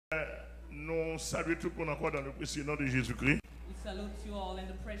salue tout le monde encore dans le précieux nom de Jésus-Christ. We salute you all in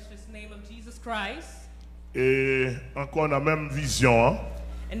the precious name of Jesus Christ. Et encore la même vision hein,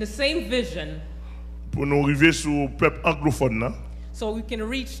 And the same vision, pour nous arriver sur le peuple anglophone. Hein. so we can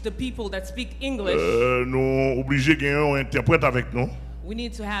reach the people that speak English. Nous obligés de gagner un interprète avec nous We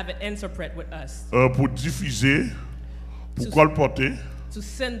need to have an interpret with us pour diffuser, pour colporter to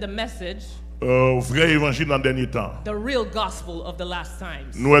send the message, vrai évangile dans le dernier temps. the real gospel of the last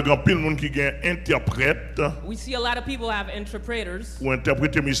times. Nous avons pile de monde qui gagne interprète We see a lot of people have interpreters pour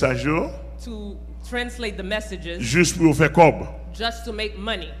interpréter les messages to translate the messages juste pour faire cob. just to make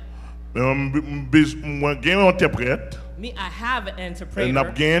money. Moi gagne un interprète. Me, I have an Et interpreter, nous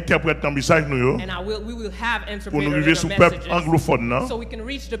avons un interprète dans le message nous and we will have pour nous interpreters arriver in sur the le peuple messages, anglophone là, so we can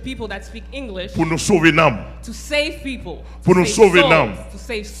reach the people that speak English, pour nous sauver l'âme, to save people, Pour to nous save sauver souls, l'âme. to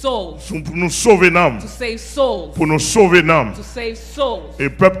save souls, pour nous sauver l'âme, to save souls, pour nous sauver l'âme. to save souls. Et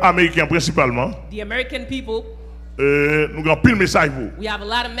peuple américain principalement, The American people, nous avons pile message pour. we have a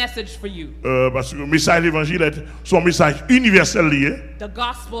lot of message for you. Parce que le message de l'évangile est son message universel lié. The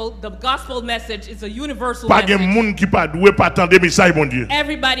gospel message is a universal Pas de message. monde qui pas doué pas attendre message bon Dieu.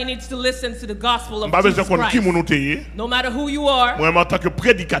 Everybody needs to listen to the gospel of Pas besoin Jesus qu'on qui Christ. nous tayé. No matter who you are, Moi en tant que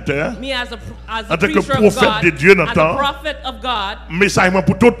prédicateur, me as en a tant que preacher of prophète God, de Dieu dans le as a temps, prophet of God, message moi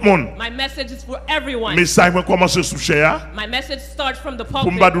pour tout le monde. my message is for everyone. Message moi commencer sous cher. My message starts from the Pour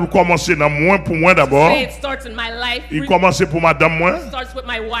pulpit. m'ba dou commencer dans moi pour moi d'abord. Say it starts in my life. Il commence pour madame moi, Starts with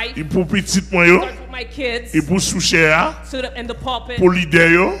my wife. et pour petite moi yo, Starts with my kids. et pour sous cher, In the pulpit. pour leader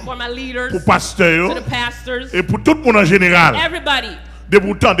yo, For my leaders. pour pasteur To yo, the pastors. et pour tout le monde en général. Everybody. De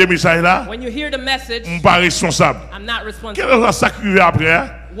pourtant des messages là, When you hear the message, on pas responsable. I'm not Quel responsible. est ça qui arrive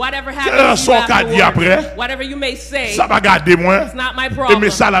après? Whatever Quel happens est to you son qu'a dit afterwards, après? whatever you may say, Ça va garder moi. it's not my Et problem. mes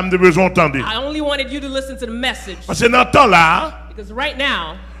salams de besoin entendre. I only wanted you to listen to the message. Parce que dans le temps là, Because right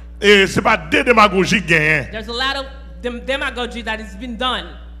now, et c'est pas des démagogies gagnent. there's a lot of demagogy that has been done.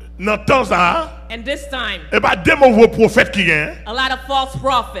 Dans le temps là, And this time, et pas des mauvais prophètes qui gagnent. a lot of false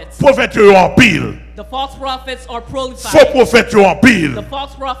prophets. Prophètes yo en pile. The false prophets are Faux prolified. prophètes yo en pile. The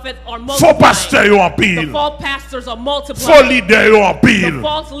false prophets are Faux pasteurs multiplying. yo en The pile. false pastors are Faux multiplying. leaders yo en The pile.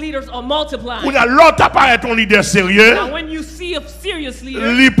 false leaders are Où multiplying. y a l'autre apparaît ton leader sérieux, Now, when you see a serious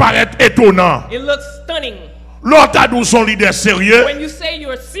leader, lui paraît étonnant. it looks stunning. L'autre a d'où son leader sérieux, When you say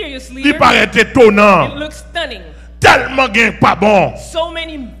you're a serious lui leader, paraît it étonnant. looks stunning. Tellement gain pas bon. So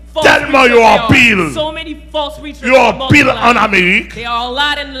many false Tellement preachers yo there en are. pile. So many false preachers Yo are en pile en multiplying. Amérique, There are a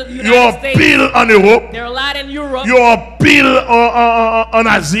lot in the yo United en States. pile en Europe, There are a lot in Europe. yo en pile en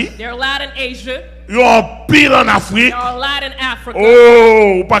Asie, There are a lot in Asia. yo en pile en Afrique. There are a lot in Africa.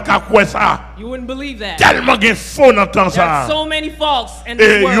 Oh, pas qu'à quoi ça. You wouldn't believe that. Tellement gain faux dans le temps There are ça. so many false in Et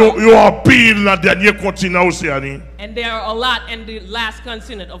this world. yo en pile dans le dernier continent océanique. And there are a lot in the last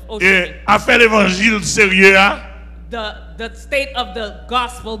continent of Et Oceania. affaire l'évangile sérieux, hein, The state of the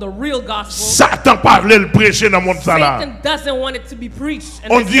gospel, the real gospel, Satan pas voulu le prêcher dans le monde ça là. Satan doesn't want it to be preached.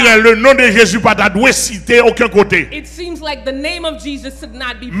 And On this dirait gospel- le nom de Jésus pas doit citer aucun côté. It seems like the name of Jesus should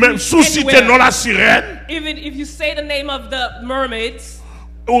not be Même preached sous citer anywhere. non la sirène, Even if you say the name of the mermaids,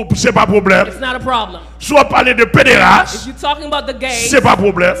 c'est pas problème. it's not a problem. Soit parler de If pédéraste, you're talking about the gays, c'est pas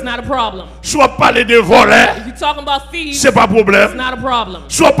problème. it's not a problem. Soit parler de voleurs, If you're talking about thieves, c'est pas it's problème. not a problem.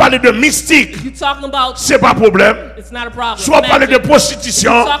 Soit parler de mystique, If you're talking about, c'est pas problème. it's not a problem. Soit parler de Magic. If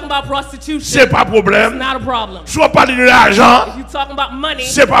prostitution, you're talking about prostitution, c'est pas it's problème. not a problem. Soit parler de l'argent, If you're talking about money,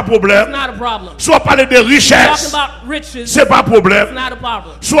 c'est pas it's problème. not a problem. Soit parler de If you're richesse, talking about riches, c'est pas it's problème. not a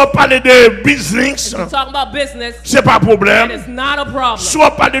problem. Soit parler de business, If you're talking about business, c'est pas that problème. is not a problem.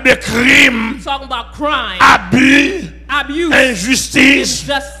 Soit parler de crime, If you're talking about crime, abus, abuse, injustice,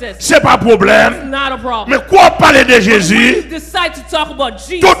 injustice, c'est pas problème. not a problem. Mais quoi parler de When Jésus, you decide to talk about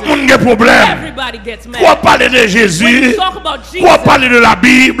Jesus, tout le monde a problème. everybody gets Quoi mad. parler de When you Jésus, talk about Jesus, quoi parler de la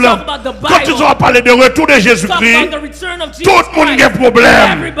Bible, talk about the quand tu Bible, vas parler de retour de talk Jésus-Christ, about the return of Jesus tout le monde a Christ,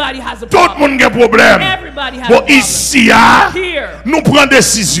 problème. everybody has a Tout le problem. monde a problème. Everybody has a Bon, problem. ici, Here, nous prenons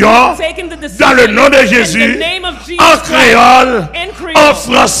décision taking the decision dans le nom de in Jésus, the name of Jesus en Christ, créole, in Creole, en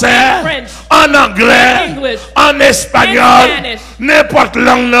français, French, en anglais, English, en espagnol, Spanish, n'importe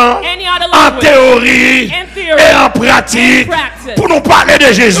langue, non, any other en language, théorie in theory, et en pratique, in practice, pour nous parler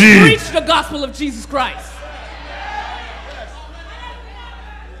de Jésus. preach the gospel of Jesus Christ.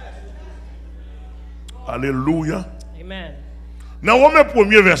 Alléluia. Amen. Dans Romains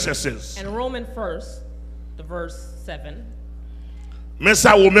 1er verset 16. And Romans 1st, the verse 7. Mais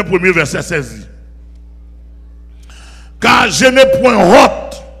ça, Romains 1er verset 16 dit. Car je n'ai point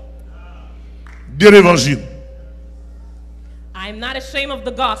honte de l'évangile. I am not ashamed of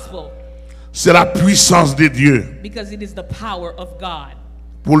the gospel C'est la puissance de Dieu because it is the power of God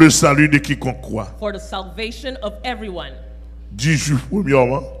pour le salut de quiconque croit. for the salvation of everyone Du juif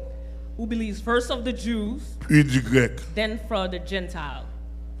premièrement, who believes, first of the Jews, puis du grec. then for the Gentile.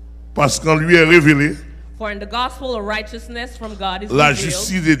 Parce qu'en lui est révélé For in the gospel of righteousness from God la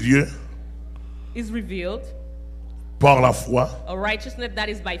justice de Dieu is revealed, par la foi, a righteousness that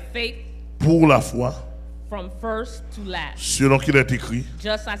is by faith pour la foi, from first to last. selon qu'il est écrit,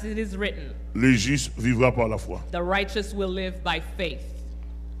 Just as it is written, le juste vivra par la foi. the righteous will live by faith.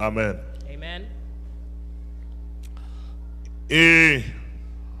 Amen. Amen. Et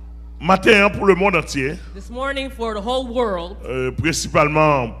matin pour le monde entier, This morning for the whole world,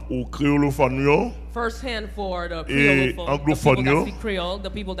 principalement aux créolophones, first hand for the Et Creole, the anglophone, people yo. that speak Creole, the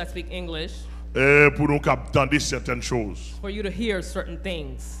people that speak English, pour nous entendre certaines choses. for you to hear certain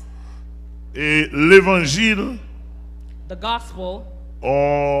things. Et l'évangile, The gospel,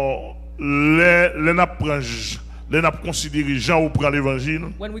 les n'a considéré Jean ou prend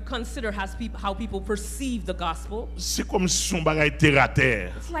l'évangile, when we consider how people perceive the gospel, c'est comme si son bagage terre à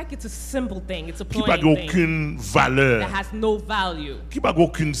terre, it's like it's a simple thing, it's a qui n'a plain thing aucune valeur, that has no value, qui n'a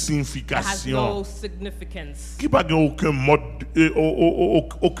aucune that has signification, no significance, qui n'a aucun mode,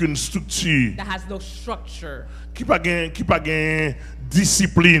 aucune structure, that has no structure, qui n'a pas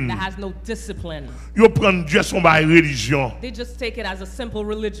discipline. that has no discipline. Yo prend Dieu son bail religion. They just take it as a simple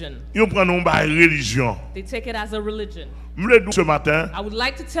religion. Yo prend un bail religion. They take it as a religion. M'le dire ce matin, I would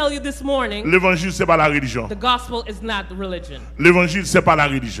like to tell you this morning, l'évangile c'est pas la religion. the gospel is not the religion. L'évangile c'est pas la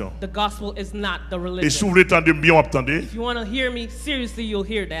religion. The gospel is not the Et si religion. vous voulez entendre bien, attendez. If you want to hear me seriously, you'll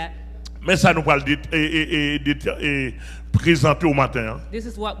hear that. Mais ça nous parle présenter au matin. Hein. This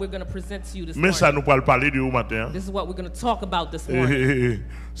is what we're going to present to you this Mais ça morning. nous parle parler de au matin. Hein. This is what we're going to talk about this morning.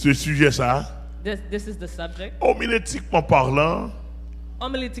 Ce sujet ça, This is the subject. homilétiquement parlant,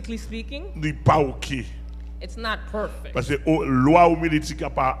 Homiletically speaking, n'est pas OK. it's not perfect. Parce que la loi homilétique n'a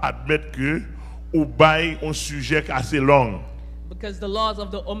pas admettre que au bail un sujet assez long. Because the laws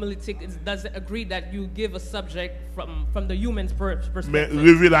of the homiletic doesn't agree that you give a subject from the human's Mais perspective.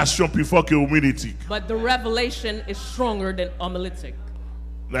 révélation plus fort que homilétique. But the revelation is stronger than homiletic.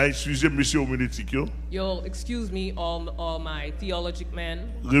 Là, excusez monsieur homilétique. Yo. You'll excuse me, all my theologic men.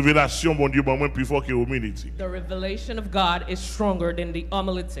 Révélation, mon Dieu, moi plus fort que homilétique. The revelation of God is stronger than the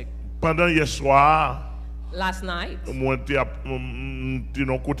homiletic. Pendant hier soir, Last night, moi j'étais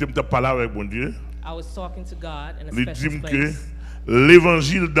dans côté m'étais parlé avec mon Dieu. I was talking to God in a Il special dit que place.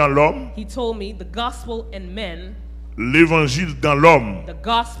 l'évangile dans l'homme, He told me the gospel in men, l'évangile dans l'homme the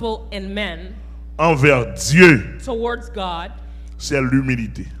gospel in men envers Dieu, towards God, c'est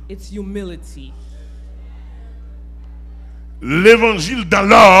l'humilité. it's humility. L'évangile dans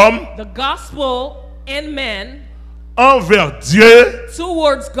l'homme The gospel in men envers Dieu,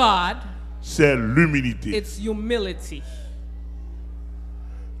 towards God, c'est l'humilité. it's humility.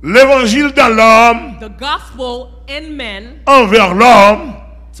 L'évangile dans l'homme The gospel in men envers l'homme,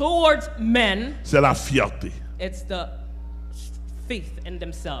 towards men, c'est la fierté. it's the faith in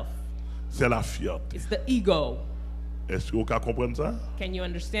themselves. C'est la fierté. It's the ego. Est-ce que vous comprenez ça? Can you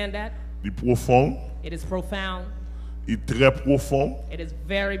understand that? Il est profond, It is profound. il est très profond. It is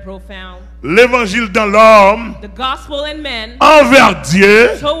very profound. L'évangile dans l'homme The gospel in men envers Dieu,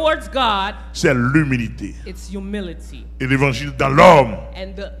 towards God, c'est l'humilité. it's humility. Et l'évangile dans l'homme,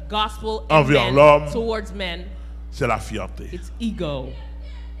 And the gospel in Envers men l'homme. towards men, c'est la fierté. it's ego.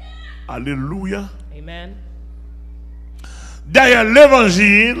 Alléluia. Amen. D'ailleurs,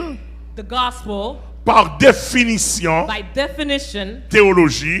 l'évangile, The gospel, par définition by definition,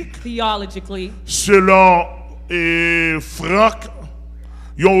 théologique, theologically, selon Franck,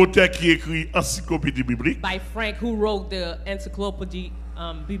 il y a un auteur qui écrit Encyclopédie biblique. by Frank, who wrote the encyclopedia,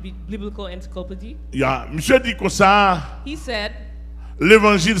 biblical encyclopedia. Il y a, monsieur dit comme ça, He said,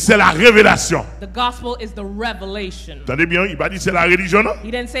 l'évangile c'est la révélation. the gospel is the revelation. Vous entendez bien, il va dire c'est la religion, non? He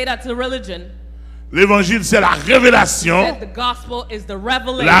didn't say that to religion. L'évangile c'est la He révélation, said the gospel is the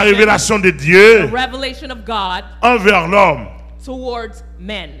la révélation de the Dieu revelation of God envers l'homme towards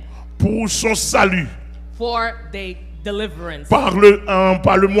men pour son salut for their deliverance par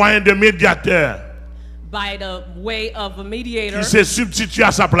le moyen de médiateurs by the way of a mediator qui s'est substitué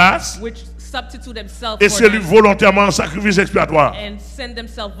à sa place which substitute themselves et for c'est lui them volontairement en sacrifice expiatoire. and send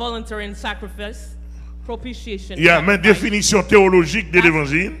themselves voluntary in sacrifice, propitiation. Il y a une sacrifice. définition théologique de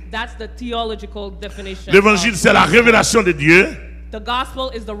l'évangile. That's the theological definition. L'évangile c'est la révélation de Dieu The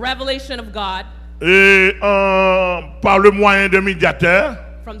gospel is the revelation of God et par le moyen de médiateurs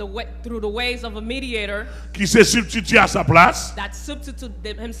from through the ways of a mediator qui s'est substitué à sa place that substitute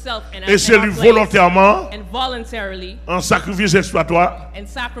himself in et c'est in our lui place volontairement and voluntarily en sacrifice expiatoire. and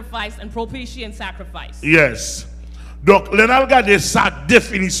sacrifice and propitiate and sacrifice. Yes. Donc, on a regardé sa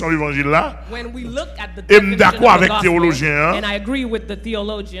définition de l'évangile là. When we look at the Et definition d'accord of the avec gospel, théologien, and I agree with the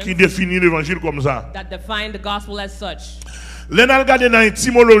theologian qui définit l'évangile comme ça. that define the gospel as such. On a regardé dans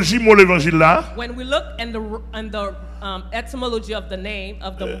l'étymologie de l'évangile là. When we look in the etymology of the name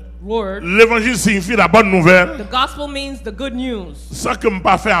of the word, L'évangile signifie la bonne nouvelle. the gospel means the good news. Sans que je ne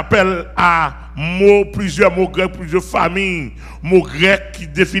pas faire appel à plusieurs mots grecs, plusieurs familles, mots grecs qui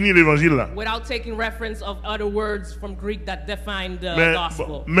définissent l'évangile là. Without taking reference of other words from Greek that define the Mais,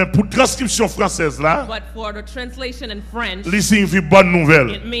 gospel. mais pour transcription française là, But for the translation in French, il signifie bonne nouvelle.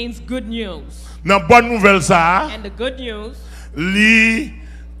 it means good news. Dans bonne nouvelle ça, And the good news,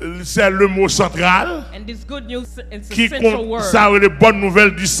 c'est le mot central and this good news is a qui central compte word. ça les bonnes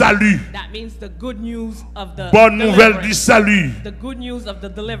nouvelles du salut. That means the good news of the Bonne nouvelle du deliverance. salut. The good news of the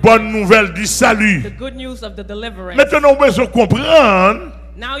deliverance. Bonne nouvelle du salut. The good news of the deliverance. Maintenant, on besoin comprendre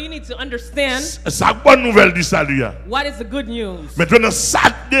Now you need to understand sa bonne nouvelle du salut. what is the good news. Maintenant, ça,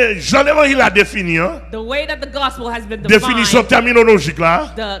 Jean l'Évangile a défini, hein? The way that the gospel has been Définition defined, terminologique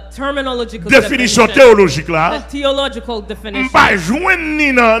là, the terminological définition definition, théologique the là, theological definition. pas joindre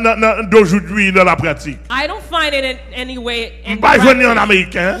ni d'aujourd'hui dans la pratique. I don't find it in any way. In the Pas joindre en practice.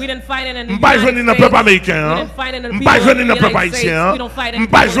 américain. We didn't find it in the Pas United joindre dans le States. peuple américain. We didn't find it in the Pas people joindre in dans the le peuple United States. haïtien. We don't find it in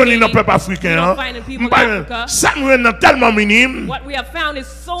Pas people joindre in dans le peuple We africain. don't find it in people in Africa. Ça nous est tellement minime. What we have found is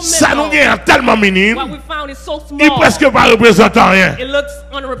so Ça nous minimal. est tellement minime. What we found is so Il small. presque pas représentant rien. It looks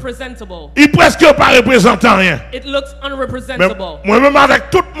unrepresentable. Il presque pas représentant rien. It looks Mais unrepresentable. moi-même avec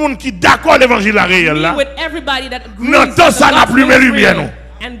tout le monde qui est d'accord l'évangile à réel Me là. with everybody that agrees Non, that tant the ça n'a gospel plus mes is lumières, real. non.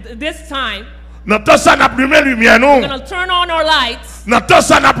 And this time, Dans tout ça n'a plus mes lumières non. we're going to turn on our lights. Dans tout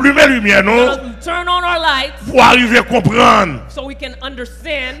ça n'a plus mes lumières non. We're going to turn on our lights Pour arriver à comprendre. so we can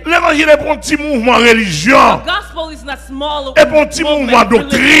understand. L'évangile est pour un petit mouvement religion. The gospel is not small. Et pour un petit movement mouvement of religion.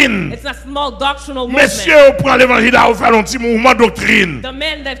 doctrine. It's not small doctrinal movement. Messieurs, on prend l'évangile à faire un petit mouvement doctrine. The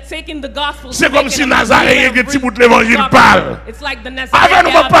men that taking the gospel. C'est to comme make si it a Nazareth movement et of des petits bouts de religion. l'évangile parlent. It's like the Avec Nazarene nous,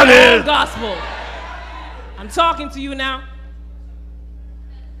 on va have parler. their own gospel. I'm talking to you now.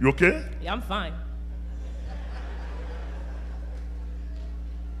 You okay? Yeah, I'm fine.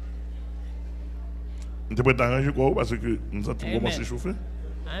 On peut t'arranger quoi parce que nous avons Amen. commencé à chauffer.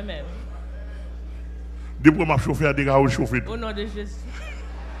 Amen. Depuis que je chauffer, à des gars chauffer. Oh no, there's just.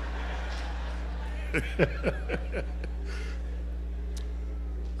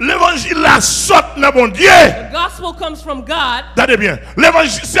 L'évangile la saute dans mon Dieu. The gospel comes from God. Attendez bien.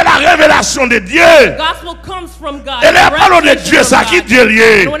 L'évangile, c'est la révélation de Dieu. The gospel comes from God. Et là, The parlons de revelation Dieu, of ça God. qui Dieu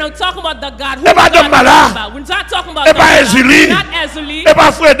lié. And when I'm talking about the God, who Et pas God Dom Mala. talking about? We're not talking about Et Dom pas Mala, Ezuli. not Ezuli, Et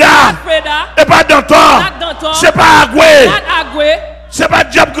pas Freda. not Freda, Et pas Danton. not Danton, C'est pas Agoué. not Agwe, C'est pas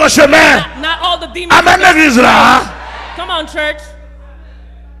Diable Grand Chemin. not all the demons. Amen l'église là. Come on, church.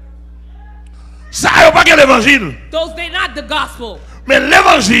 Ça n'est pas que l'évangile. Those they're not the gospel. Mais The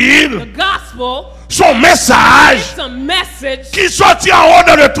l'évangile, gospel, son message it's a message qui sortit en haut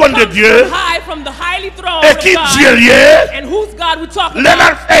dans le trône de comes Dieu from high from the highly throne et of qui God. Dieu lié. And whose God we talking Les about?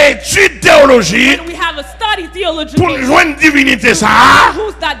 mêmes fait étude théologique And we have a study pour theological. jouer une divinité ça.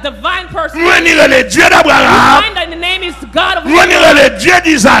 Who's that divine person? Nous venir le Dieu d'Abraham. Find that the name is God of Nous venir le Dieu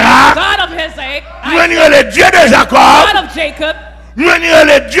d'Isaac. God of Isaac, Nous venir le Dieu de Jacob. God of Jacob, Nous venir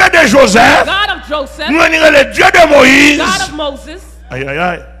le Dieu de Joseph. God of Joseph, Nous venir le Dieu de Moïse. God of Moses, Aïe aïe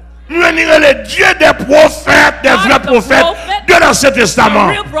aïe. Nous venir le Dieu des prophètes, des God vrais of the prophètes prophet, de l'Ancien the Testament.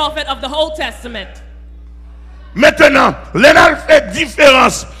 real prophet of the Old Testament. Maintenant, l'Énal fait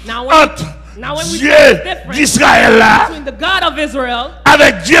différence Now when entre we Dieu see the difference d'Israël là between the God of Israel,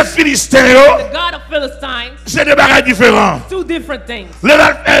 avec Dieu philistin, the God of Philistines, c'est des bagages différents. two different things.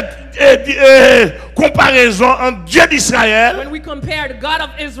 L'Énal fait comparaison entre Dieu d'Israël When we compare the God of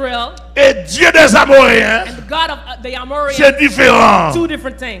Israel et Dieu des Amoréens, and the God of the Amorites, c'est différent. two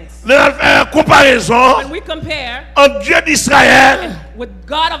different things. L'Énal fait comparaison When we compare entre Dieu d'Israël with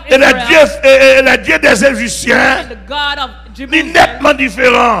God of et Israel le Dieu des Égyptiens, and the God of c'est Jerusalem, nettement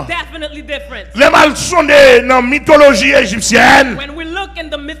différent. definitely different. Les mal sont dans la mythologie égyptienne. When we look in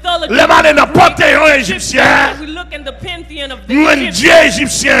the mythology, Les mal dans le of panthéon Greek, égyptien. when we look in the pantheon of the Nous, un Egyptians, Dieu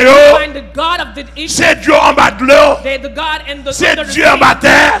égyptien, we yo, find the God of the Egyptians, c'est Dieu en bas de l'eau, they're the God in the, c'est under the Dieu en sea, bas de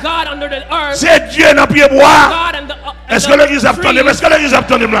terre, God under the earth, c'est Dieu dans le pied bois. God in the, Est-ce que l'église a entendu? Est-ce que l'église a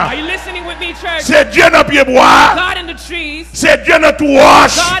entendu là? Are you listening with me, church? C'est Dieu dans le pied bois, God in the trees, c'est Dieu dans tout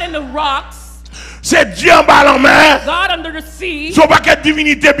roche, God in the rocks, c'est Dieu en bas de la mer. God under the sea. Son paquet de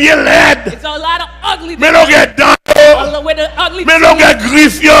divinité bien laide, It's a lot of ugly mais l'on a dents, with the ugly mais l'on a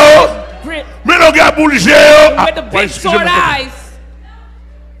griffes, yo, grit, mais l'on a boulgé, yo. with the Ouais, big sword excusez-moi. eyes.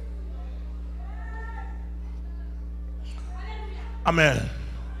 Amen.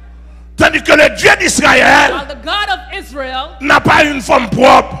 Tandis que le Dieu d'Israël while the God of Israel n'a pas une forme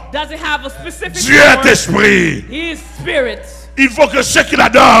propre. doesn't have a specific Dieu est form. esprit. He is spirit. Il faut que ceux qui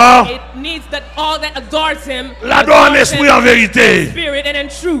l'adorent It needs that all that adores him l'adorent en adores esprit him en vérité. in spirit and in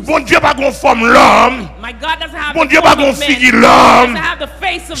truth. Bon Dieu pas qu'on forme l'homme. My God doesn't have Bon the Dieu form pas qu'on of man. figure He l'homme. doesn't have the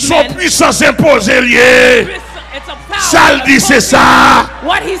face of Son man. puissance imposée liée. It's a power. Ça le dit c'est ça.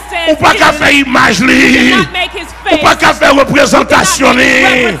 What he Ou says pas qu'à is, faire image he li. cannot make his Ou face. pas qu'à faire représentation He cannot li.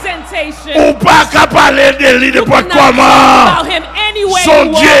 make representation. Ou pas qu'à parler de lui de You pas cannot comment. talk about him any way Son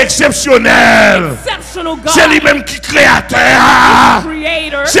you Dieu want. exceptionnel. Exceptional God. C'est lui-même qui créateur.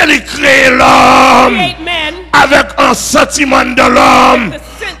 Creator. C'est lui qui crée l'homme Create man. avec un sentiment de l'homme,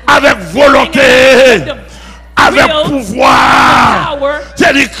 avec volonté, avec pouvoir. Power.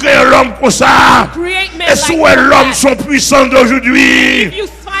 C'est lui qui crée l'homme pour ça. Create man Et sous like l'homme that. sont puissants d'aujourd'hui. If you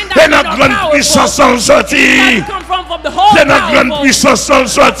find C'est out notre that grande are puissance powerful, en sortie. it come from the whole C'est notre grande powerful. puissance en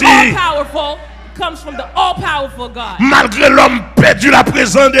sortie. All powerful comes from the all powerful God. Malgré l'homme perdu la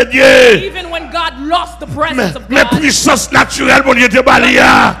présence de Dieu. Even when God lost the presence of Mais God, puissance naturelle, mon Dieu, te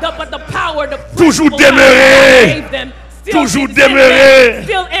balia. but the power, the Toujours principle demeuré. God gave them, still Toujours is in demeuré. men,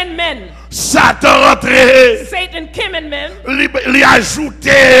 still in men. Satan rentré. Satan came in men. Il a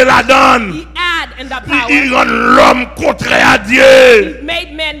ajouté la donne. He add in that power. Il rend l'homme contraire à Dieu.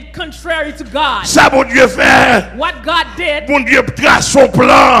 Made men contrary to God. Ça, mon Dieu fait. What God did, Mon Dieu trace son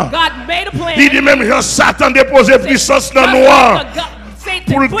plan. God made a plan. Il dit même Jean Satan déposé puissance dans Just nous like the God-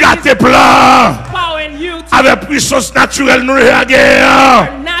 Satan pour le put gâter his plan. power in you to Avec puissance naturelle, nous la guerre.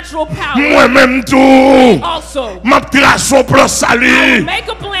 natural power. Moi-même tout. Also, M'a trace son plan I will salut. make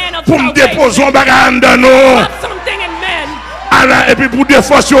a plan of Pour me déposer salvation. un bagage dans nous. Put something in men. Amen. Et puis pour des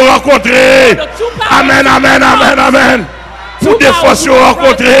fois se rencontrer. Amen, amen, amen, amen. Pour des fois se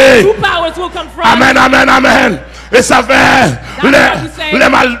rencontrer. Two powers will confront. Amen, amen, amen. Et ça fait les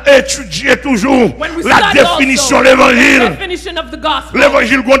mal étudier toujours When we la study définition also de l'évangile. the definition of the gospel.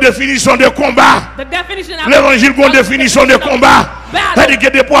 L'évangile a une définition de combat. The definition of L'évangile a une définition de combat. C'est-à-dire que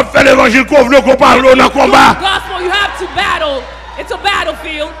des fois faire l'évangile qu'on veut qu'on parle dans le combat. The gospel, you have to battle. It's a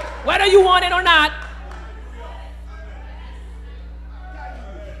battlefield, whether you want it or not.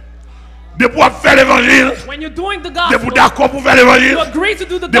 Des fois faire l'évangile. When you're doing the Des gospel, fois d'accord pour faire l'évangile. you agree to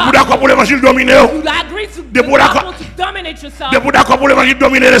do the Des fois gospel. d'accord pour l'évangile dominer. You agree to Des the fois d'accord. gospel to dominate yourself. Des fois d'accord pour l'évangile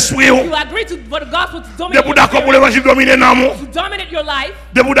dominer l'esprit. You agree to for the gospel to Des dominate fois your d'accord pour spirit, l'évangile dominer l'amour. to dominate your life,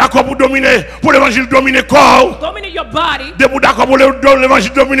 Des fois d'accord pour dominer, pour l'évangile dominer le corps. dominate your body, Des fois d'accord pour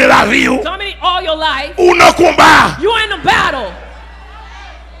l'évangile dominer la vie. dominate all your life. Ou non combat. You're in a battle.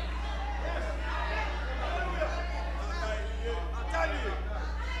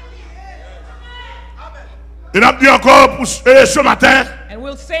 Et on a dit encore pour ce matin, And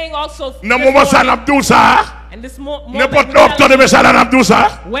we're saying also dans this le moment ça, on morning, a dit ça. and this moment, N'importe we're quel temps de telling message, on a dit ça.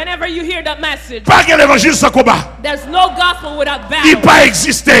 you, whenever you hear that message, Pas que l'évangile sans combat. there's no gospel without Il battle. pas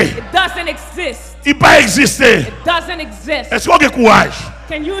existé. It doesn't exist. Il pas existé. It doesn't exist. Est-ce qu'on a courage?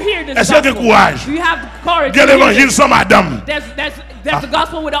 Can you hear this Est-ce qu'il y a gospel? du courage? Do you have the courage Il y a to hear l'évangile this? sans madame. There's the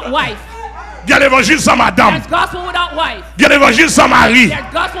gospel without wife. Il y a l'évangile sans madame. There's gospel without wife. Il y a l'évangile sans mari. There's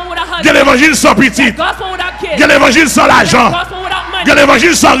gospel without Il y a husband. l'évangile sans petit. There's gospel without kids. Il y a l'évangile sans l'argent. Gospel without money. Il y a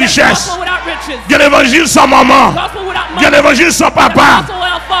l'évangile sans There's richesse. gospel without riches. Il y a l'évangile sans maman. Gospel without Il y a money. l'évangile sans papa. Gospel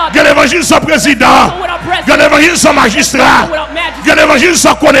without Il y a father. l'évangile sans président. Gospel without Il y a president. l'évangile sans magistrat. Gospel without Il y a majesty. l'évangile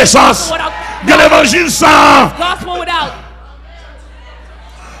sans connaissance. Gospel without Il y a l'évangile sans. gospel without.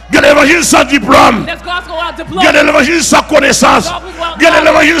 Il y a l'évangile sans diplôme. There's gospel without Il y a diploma. l'évangile sans connaissance. Il y a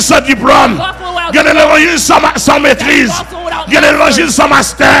l'évangile sans diplôme. Il y a l'évangile sans maîtrise. Il y a l'évangile sans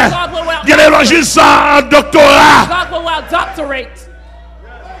master. Il y a l'évangile sans doctorat. Gospel without doctorate.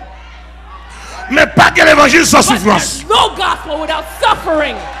 Mais pas que l'évangile sans But souffrance. there's no gospel without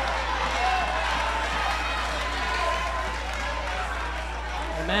suffering.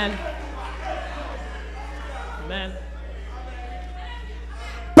 Amen. Amen.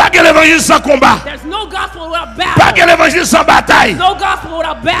 Pas que l'évangile sans combat. There's no gospel without Pas que battle. l'évangile sans bataille. No gospel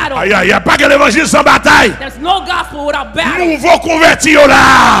without battle. Aïe, aïe, aïe, pas que l'évangile sans bataille. There's no gospel without battle. Nouveau converti yo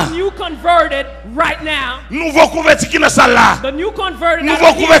là. You converted right now. Nouveau converti qui est dans la salle là. The new converted Nouveau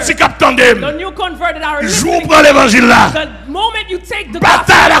are here. converti qui attendent. The new converted are Jour listening. prend l'évangile là. The moment you take the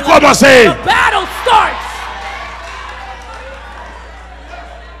Bataille a gospel, commencé. the battle starts.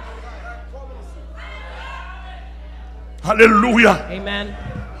 Alléluia. Amen.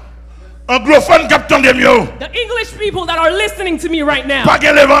 Anglophone qui attendent mieux. The English people that are listening to me right now, Pas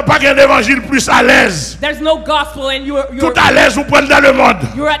qu'un évangile plus à l'aise. there's no gospel and you're Tout à l'aise vous prenez dans le monde.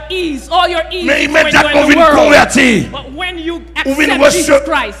 you're at ease. All your ease Mais is when immédiatement you're vous in the venez world. convertir. But when you Vous venez accept Jesus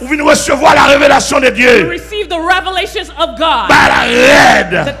Christ, recevoir la révélation de you Dieu. receive the revelations of God,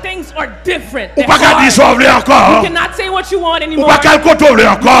 the things are different. Ou pas qu'à dire ça encore. You cannot say what you want Ou anymore. pas qu'à contrôler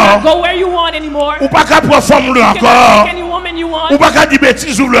encore. Go where you want anymore. Ou pas qu'à prendre forme You encore. cannot pick any woman you want. Ou pas qu'à dire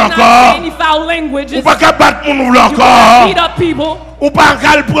bêtises ou You cannot say encore. any foul languages. Ou pas qu'à battre mon ou You encore. cannot beat up people. Ou pas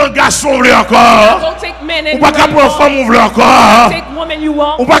qu'à prendre garçon ou encore. Go take men Ou pas qu'à anywhere you prendre femme want. ou encore. Take women you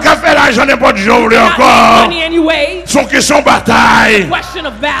want. Ou pas qu'à faire l'argent n'importe jour ou Not make encore. money anyway. Son question bataille. Question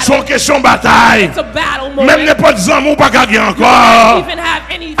of battle. Son question bataille. It's a battle moment. Même n'importe gens ou pas qu'à gagner You encore. don't even have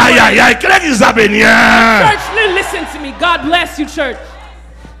any. Aïe aïe aïe, quel est qu'ils a béni? Church, listen to me. God bless you, church.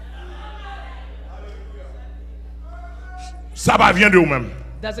 Ça va vient de vous-même.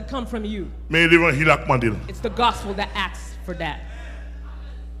 Does it come from you? Mais l'évangile a commandé. It's the gospel that asks for that.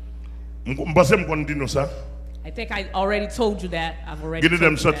 Je pense que je dis nous ça. I think I already told you that. I've already Gardez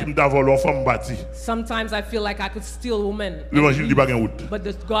dem told you sentim that. d'avoir leur femme bâtie. Sometimes I feel like I could steal women. L'évangile dit pas gain route. But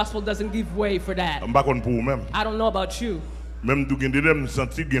the gospel doesn't give way for that. On pas pour vous-même. I don't know about you. Même du gardez dem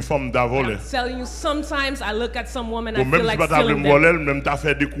senti gain femme d'avoir. I'm telling you, sometimes I look at some women, I Même feel si like pas t'avoir stealing them. voler, même t'as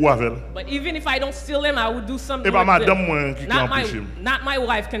fait des coups avec. But even if I don't steal them, I would do something. Et pas with madame them. moi qui empêcher. Not my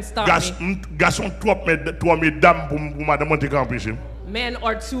wife can stop me. Garçon trop mesdames pour madame qui empêcher. Men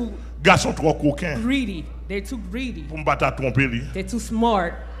are too Garçon trop coquin greedy. They're too greedy. pour pas tromper lui. They're too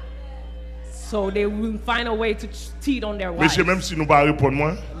smart. So they will find a way to cheat on their wives. Monsieur même si nous pas répondre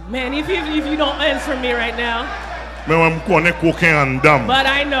moi, Man, if you don't answer me right now, mais moi me connais coquin en dame. but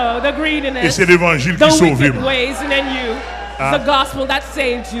I know the Et greediness, c'est l'évangile the qui sauve. wicked ways, and then you, the gospel that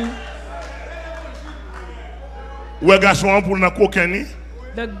saved you. Ouais garçon pour na coquin ni.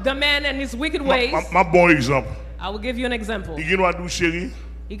 The man and his wicked ways. Ma bon exemple. I will give you an example. Il doit dire chérie,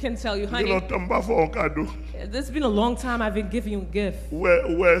 He can tell you, il honey, n'entend pas faire un cadeau. this has been a long time I've been giving you a gift.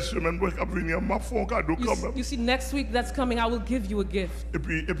 Ouais, semaine prochaine cap venir m'a fait un cadeau quand même. You see, next week that's coming, I will give you a gift. Et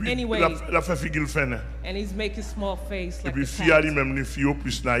puis Anyways. la fait figure fait. And he's making small face Et like puis a fille a cat. lui-même les filles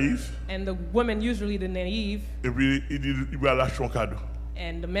plus naïves. And the women, usually the naive, Et puis il dit il va lâcher un cadeau.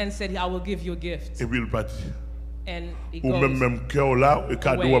 and the man said, I will give you a gift. Et puis il partit. And he Ou goes même cœur là, et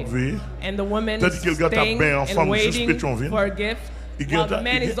cadeau away. à veiller. And the woman Tandis is que le gars tape staying bien en and femme juste waiting Pétionville. for a gift, Il while the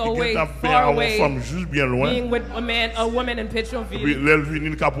man is always bien far en away, femme juste bien loin. being with a woman in Et puis Pétionville. l'elle vient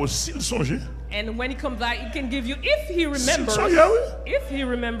il capot s'il songe. And when he comes back, he can give you, if he remembers, S'il songe oui. if he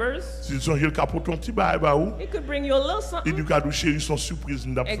remembers, S'il songe le capot ton petit bail ba ou. he could bring you a little Il something. dit cadeau chérie son surprise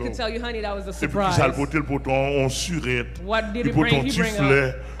n'a And could fait. tell you, honey, that was a Et puis qui ça le surprise. potel pour ton surette. What did Il he pour bring? ton He petit bring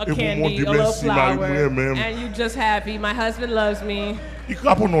fleur. a Et pour candy, montrer a little merci Marie flower, même. and you just happy. My husband loves me. Il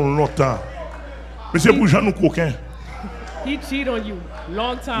capot non longtemps. Mais c'est pour Jean nous coquin. He cheated on you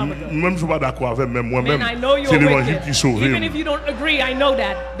long time ago. Même je suis pas d'accord avec moi-même. Man, I know C'est you're l'évangile wicked. qui sauve. Even if you don't agree, I know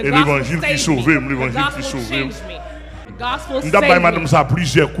that. The Et gospel l'évangile qui saved sauve, me. l'évangile The qui gospel sauve. changed me. The gospel Nous avons saved madame me. ça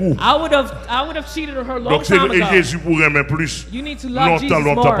plusieurs coups. I would have cheated on her long Donc c'est time et ago. Jésus pourrait aimer plus. You need to love Jesus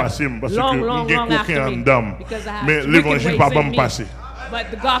Longtemps more. passé parce Long, que long, il y a long coquin after en me. dame. Because I have Mais wicked l'évangile ways pas in pas me me. passer. But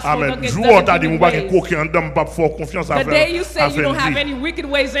the gospel Amen. doesn't Jour give t'as dit you mon pas ways. coquin en dame pas fort confiance à The faire. day you say you don't have any wicked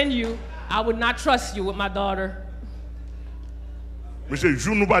ways in you, I would not trust you with my daughter. Monsieur,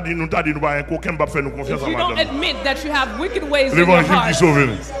 jour nous pas dit nous t'a dit nous pas un coquin pas faire nous confiance If à you don't madame. admit that you have wicked ways in your L'évangile qui heart, sauve.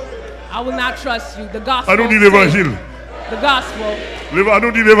 I will not trust you. The gospel. À nous dit saves l'évangile. you. The gospel. À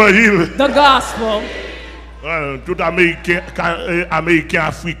nous dit l'évangile. The gospel. Tout américain,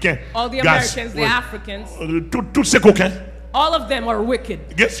 africain. All the gaz, Americans, the ouais. Africans, Tous ces coquins. all of them are wicked.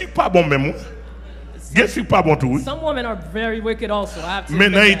 Qu'est-ce pas bon même? Qu'est-ce pas bon tout? Some women are very wicked also. I have to Mais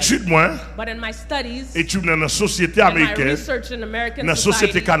dans admit that. l'étude moi, But in my studies, étude dans la société and my américaine, research in American dans la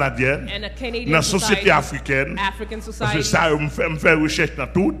société society, canadienne, and a dans Canadian la société society, africaine, African parce que society, ça me fait recherche dans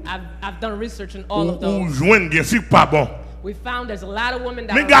tout, I've done research in all of ou those. joindre des filles pas bon. We found there's a lot of women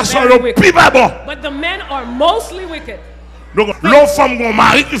that Les are garçons very sont wicked. plus pas bon. But the men are mostly wicked. Donc l'homme femme qu'on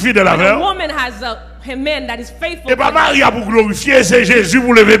mari qui fidèle When a avec, woman has a man that is faithful, et pas to Maria pour glorifier, c'est Jésus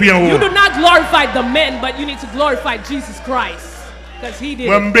pour lever bien you haut. do not glorify the men, but you need to glorify Jesus Christ. Because he did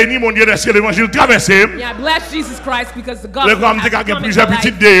Moi it. je bénis mon Dieu parce que l'évangile traversé. Yeah, I bless Jesus Christ because the Les gospel femmes has ont come into plusieurs my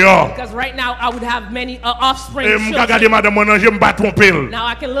petites life. dehors. Because right now I would have many offspring. Et je children. regarde madame mon ange, je me pas tromper. Now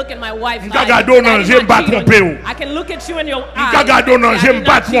I can look at my wife. M'ka gado and I nan did j'aime not pas cheat on tromper you. ou. I can look at you in your M'ka eyes. gado nan and say, I j'aime did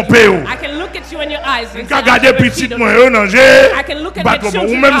pas not cheat on tromper you. ou. I can look at you in your eyes. and M'ka say, I gade never petite cheated moi on you. eux nan j'ai. I can look at Pas my tromper. Ou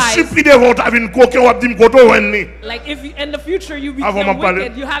children's même eyes. si pris devant ta vie coquin ou dit koto wen ni. Like if you, in the future you Avant become m'en parler.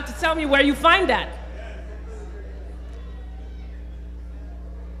 wicked, you have to tell me where you find that.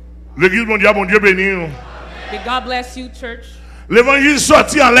 L'église mondiale mon Dieu béni. May God bless you, church. L'évangile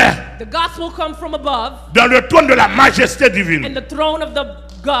sorti en l'air The gospel comes from above, dans le trône de la majesté divine. and the throne of the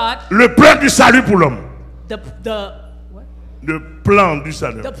God, Le plan du salut pour l'homme. the what? Le plan du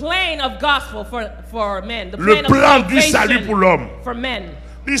salut. The plan of gospel for men. The Le plan plan du salut pour l'homme. for men.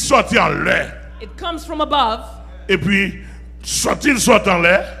 Il sortit en l'air. It comes from above. Et puis, il sort en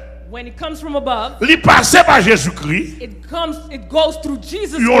l'air. When it comes from above, Il passait par Jésus-Christ. it goes through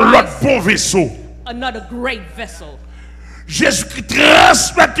Jesus Ils ont l'autre Christ, bon vaisseau. another great vessel. Jésus-Christ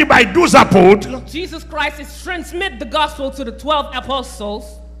transmettait par 12 apôtres. Jesus Christ is transmit the gospel to the 12 apostles.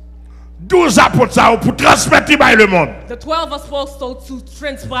 12 apôtres ça, pour transmettre par le monde. The 12 apostles to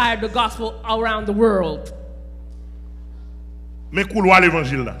transpire the gospel around the world. Mais couloir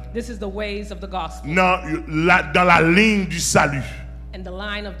l'évangile là. This is the ways of the gospel Dans la ligne du salut. and the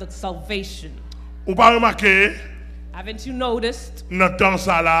line of the salvation. Ou pas remarqué, Haven't you noticed dans temps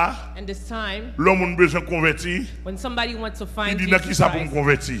ça là, in this time l'homme a besoin de convertir. when somebody wants to Il find dit, qui Jesus ça pour me Christ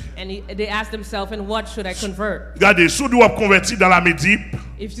convertir? and they ask themselves, and what should I convert? Regardez, si vous doit convertir dans la médip,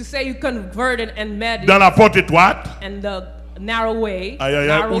 If you say you converted and med dans la porte étroite, and the narrow way, aïe, aïe, aïe,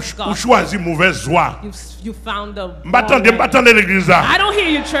 narrow ou gospel, choisit mauvaise voie. you found the wrong M'attendez way. l'église là. I don't hear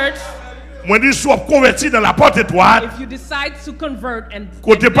you, church. Moi, je suis converti dans la porte étroite. If you decide to convert and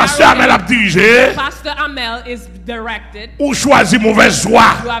Côté pasteur narrow Amel a way, dirigé, Pastor Amel is directed, ou choisit mauvaise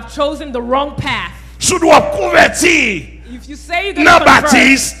voie. you have chosen the wrong path. Si vous doit convertir, If you say you're going Non, to convert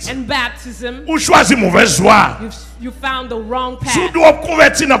Baptiste. and baptism, ou choisit mauvaise voie. you found the wrong Si vous path. doit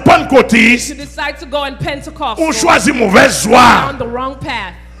convertir dans You Pentecôtiste, decide to go in Pentecost, ou you choisit mauvaise voie. found the wrong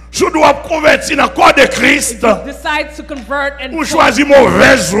path. Si vous doit convertir dans le corps de Christ, Decide to convert and ou go choisit to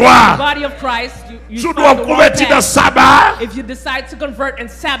mauvaise the voie. body of Christ, you Si vous found doit the wrong convertir dans path. sabbat, If you decide to convert in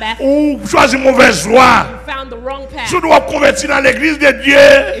Sabbath, ou choisit mauvaise voie. you found the wrong path. Si vous doit convertir dans l'église de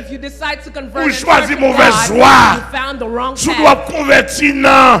Dieu, If you decide to convert Ou in choisis church of mauvaise God, voie. you found the wrong si vous doit path. convertir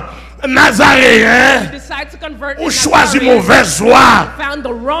dans Nazaréen, You decide to convert ou in choisit Nazarene, mauvaise voie. you found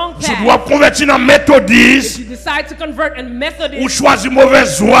the wrong Si vous path. doit convertir dans If Méthodiste, you decide to convert in ou Methodist, choisit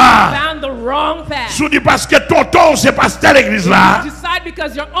mauvaise you voie. found the wrong path. Si vous dites parce que tonton c'est pasteur l'église là, You decide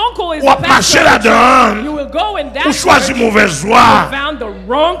because your uncle is ou a à marcher pastor, là-dedans, you will go in that ou choisit church, mauvaise you voie. found the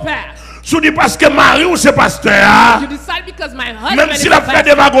wrong path. Si vous dites parce que Marie ou c'est pasteur, You decide because my husband même is si a la fait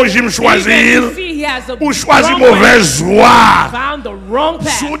pastor, démagogie me even choisir, if you see he has a ou choisit wrong way, mauvaise voie. found the wrong Si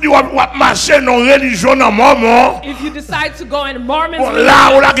path. vous dites ou à marcher dans la religion dans moment, If you decide to go in Mormons, bon,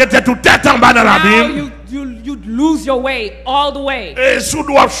 là où la tête tout tête en bas dans la now Bible. you lose your way all the way. Et si vous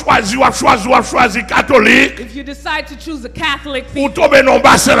doit choisir catholique, If you decide to choose a Catholic, ou tomber dans le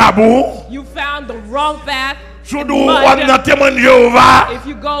bassin la boue, you found the wrong path. si vous in doit mud. dans témoin de Jéhovah, If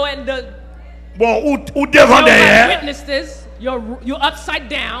you go in the bon, ou devant Jehovah's derrière, Witnesses, you're upside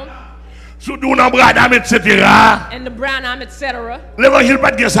down, si vous dans Bradham, etc. and the Branham, etc. L'évangile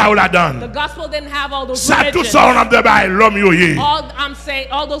pas de ça ou la The donne. gospel didn't have all those Ça, tout religions. ça, on a de l'homme yoye. All I'm saying,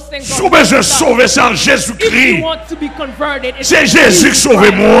 all those things. Si are vous besoin stuff. sauver, c'est en If Jésus-Christ. you want to be converted, it's C'est Jésus qui sauve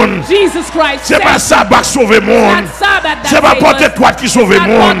le monde. Jesus Christ. C'est pas ça qui sauve le monde. C'est pas porte étroite qui sauve le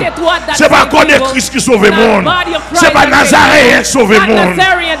monde. C'est pas corps de Christ qui sauve le monde. C'est pas Nazaréen qui sauve le monde.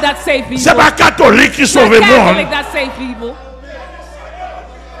 C'est pas catholique qui sauve le monde.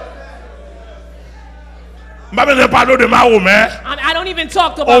 Je ne parle de Mahomet. I don't even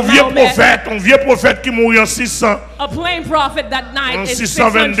talk Un about vieux prophète qui mourit en 600. a plain prophet that night En in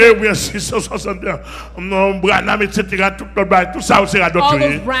 622 600. ou bien 661. Non, Branham, etc. Tout ça sera All d'autres.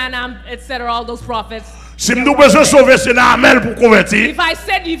 those Branham, etc. All those prophets. Si nous besoin sauver, c'est Amel pour convertir. If I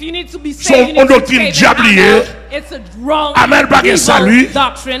said if you need to be Son saved, you need to doctrine be saved. diabliée. It's a wrong Amel pas de evil salut.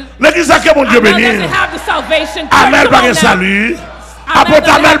 doctrine. L'église a que mon Dieu Amel béni. doesn't have the salvation. Amel Come pas on de now. salut. Amel Apôtre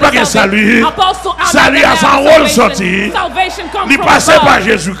doesn't Amel have pas the de salut. Apostle Amel Salut doesn't à have son rôle salvation. sorti. Salvation comes Il from passait above. par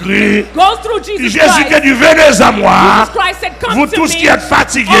Jésus-Christ. Goes through Jesus Jésus qui Christ. dit venez à moi. Jesus Christ said, come Vous to tous me, qui êtes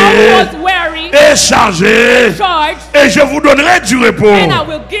fatigués all who was weary, et chargés, charged, et je vous donnerai du repos. and I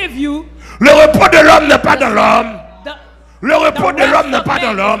will give you Le repos de l'homme n'est pas dans l'homme. the Le repos de rest l'homme n'est of pas men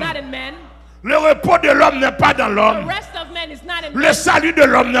dans is l'homme. not in men. Le repos de l'homme n'est pas dans The l'homme. rest of men is not in Le men. salut de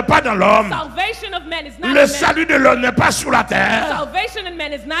l'homme n'est pas dans l'homme. Salvation of men is not in Le men. salut de l'homme n'est pas sur la terre. Salvation in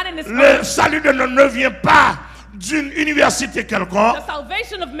men is not in this Le earth. salut de l'homme ne vient pas d'une université quelconque. The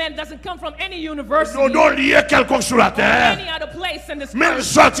salvation of men doesn't come from any university Nous donnons lié quelconque sur la or terre. any other place in this Même earth,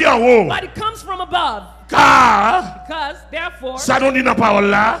 sorti en haut. but it comes from above. Car, Because, therefore, ça nous dit dans la parole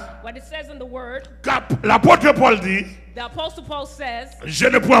là, what it says in the word, car l'apôtre Paul dit, the Apostle Paul says, je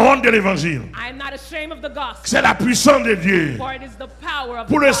ne prends honte de l'évangile. I am not ashamed of the gospel, C'est la puissance de Dieu for it is the power of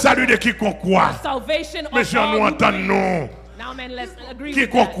pour the le gospel. salut de quiconque croit. Salvation Mais of si all nous who entendons, believe. non. Now, man, let's agree with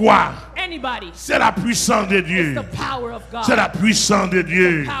Quiconque that. croit. Anybody. C'est la puissance de It's Dieu. the power of God. C'est la puissance de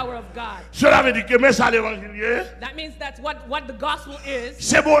Dieu. Power of God. Cela veut dire que mais ça l'évangile, That means that's what the gospel is.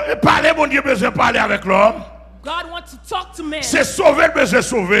 c'est bon, parler, bon Dieu besoin de parler avec l'homme. God wants to talk to men. C'est sauver le besoin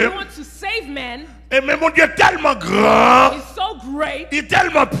sauver. He wants to save men. Et mais mon Dieu est tellement grand. He's so great. Il est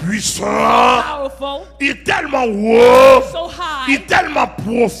tellement puissant. Powerful. Il est tellement haut. So high. Il est tellement So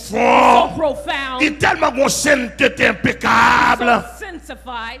profond. profound. Il est tellement de sainteté impeccable. So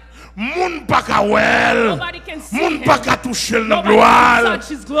sanctified. Moun pa ka wel. Nobody can see Moun him. pa ka touche le Nobody gloire. can touch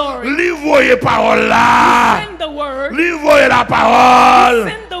his glory. Li voye parole là. Send the word. Li voye la parole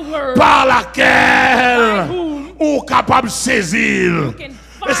Send the word. par laquelle By whom ou capable saisir. can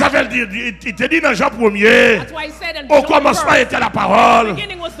Et ça veut dire, il te dit dans Jean 1er, That's why he said in au John commencement 1, était la parole,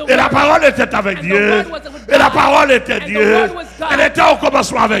 beginning was the et la word, parole était avec and the Dieu, word was with et la God, parole était and the Dieu, word was God. elle était au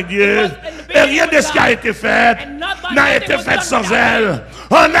commencement avec Dieu, It was in the et beginning rien with de ce qui a God, été fait and nothing n'a été was fait done sans without elle.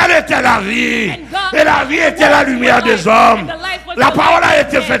 En elle était la vie, And God et la vie was était la the lumière light, des hommes. and the light was La the parole light a of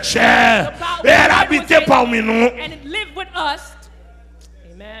été men. faite chair, The et elle word was habitait made, parmi nous, and it lived with us.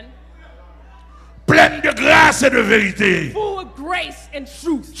 Amen. pleine de grâce et de vérité. Full of grace and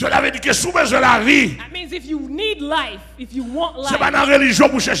truth. Cela veut dire que sous besoin de la vie, That means if you need life, if you want c'est pas life, dans la religion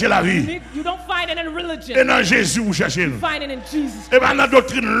pour chercher la vie. you don't find it in Et religion. dans Jésus, vous cherchez. You find it in Jesus Et dans la Christ.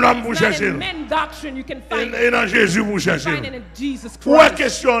 doctrine, l'homme, vous Not cherchez. in men doctrine, you can find it. Et dans Jésus, vous You find it cherchez. in Jesus Ouais, Christ.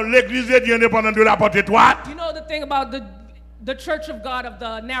 question, l'église est Dieu indépendante de la porte étroite. You know the thing about the Church of God of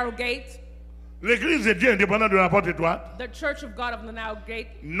the narrow gate? L'église est Dieu indépendante de la porte étroite. The Church of God of the narrow gate.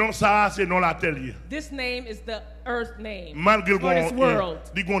 Non, ça, c'est non l'atelier. This name is the earth name Malgré for this world.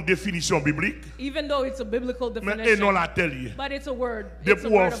 une définition biblique, Even though it's a biblical mais et non definition, l'atelier. but it's a word. Depuis It's a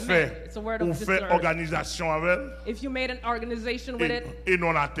on word of man. fait, It's a word on of this fait earth. organisation avec If you made an organization with it, et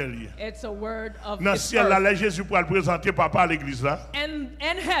non l'atelier. it's a word of Dans le this ciel, là, earth. là, Jésus pourra le présenter papa à l'église là. And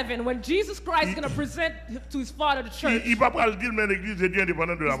in heaven, when Jesus Christ is going to present to his Father the church, Il ne va pas le dire, mais l'église est Dieu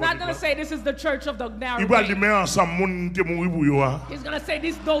indépendante de la he's porte not going to étroite. say this is the church of the narrow Il va le dire, gate. mais ensemble, moun te mouri pour yo. He's going to say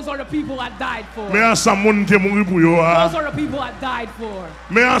those are the people I died for. Mais ensemble, moun te mouri pour yo. Those are the people I died for.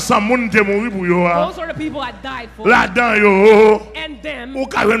 Mais ensemble, moun te mouri pour yo. Those are the people I died for. Là-dedans, yo, And them, ou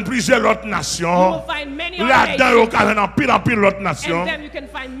karen plusieurs autres you nations. will find many other Là-dedans, yo, nations. karen en pile l'autre nation. And them you can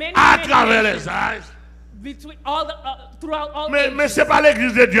find many, À many travers les nations âges. between all the, throughout all Mais ages. ce n'est pas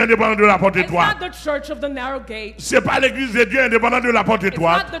l'église de Dieu indépendante de la porte It's étroite. not the church of the narrow gate. Ce n'est pas l'église de Dieu indépendante de la porte It's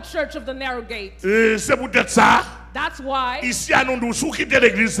étroite. not the church of the narrow gate. Et c'est peut-être ça. That's why Ici, à nous, sous quitter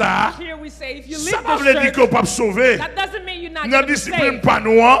l'église, ça. here we say if you Ça leave ne veut the dire church, qu'on ne peut pas sauver. that doesn't mean you're not Dans going la to be discipline, saved. pas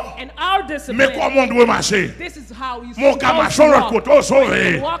nous, hein. In our Mais discipline, comment on doit marcher? this is how you Mon camachon, l'autre côté, on You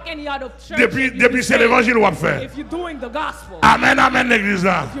sauvé. walk any other church. Depuis, and you'll be c'est saved. l'évangile qu'on va faire. If you're doing the gospel, Amen, amen, l'église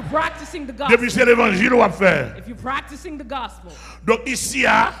là. if you're practicing the gospel, Depuis, c'est l'évangile qu'on va faire. if you're practicing the gospel, Donc, ici,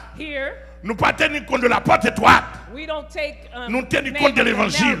 hein, here nous ne pas tenir compte de la porte étroite. we don't take Nous tenons name compte de of the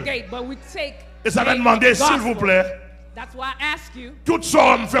l'évangile. narrow gate, but we take Et ça va name demander, of the s'il vous gospel. plaît, That's why I ask you, tout ça,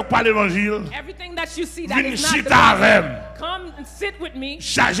 on ne fait pas l'évangile. everything that you see that Viens is not the chita avec. gospel, come and sit with me.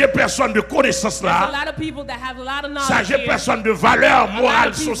 Charger personne de connaissances There's a là. lot of people that have a lot of knowledge Charger here. personne de valeurs A lot morales,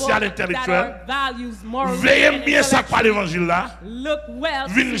 of people sociales, that intellectuelles. are values, morals, Veillez and bien ça par intellectual. l'évangile là. Look well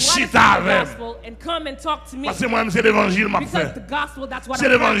to Viens see what is chita in the avec. gospel and come and talk to me. Parce que moi-même, c'est l'évangile m'a Because fait. the gospel, that's what C'est I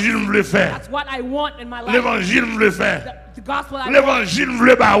l'évangile want. me le fait. That's what I want in my life. L'évangile me le fait. The gospel I want. L'évangile me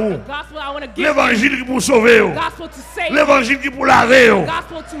le baou. The gospel I want to give. L'évangile qui pour sauver. The gospel to save. L'évangile qui pour laver. The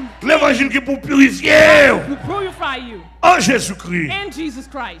gospel to cleanse. L'évangile qui pour purifier. To purify you. En Jésus-Christ. In Jesus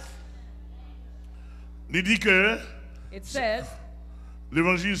Christ. Il dit que It says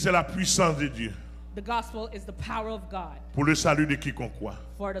l'évangile c'est la puissance de Dieu the gospel is the power of God pour le salut de quiconque croit.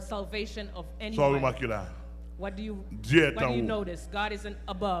 for the salvation of Soit anyone. remarqué là. What do you Dieu est what do en you haut. notice? God isn't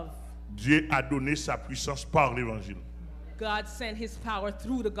above. Dieu a donné sa puissance par l'évangile. God sent his power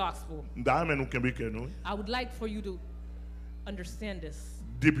through the gospel. D'ailleurs, nous Québécois nous. I would like for you to understand this.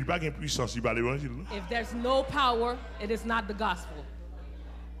 Depuis pas une puissance par l'évangile. If there's no power, it is not the gospel.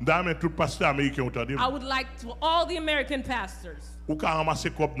 D'ailleurs, tout pasteur américain entendu. I would like to all the American pastors. Ou ka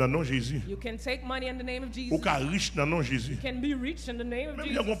ramasser cop dans nom Jésus. You can take money in the name of Ou Jesus. ka riche dans nom Jésus. You can be rich in the name of Même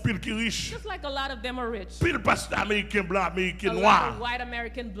il y a Jesus. un pile qui riche. Just like a lot of them are rich. Pile pasteur américain blanc, américain A lot of noir. white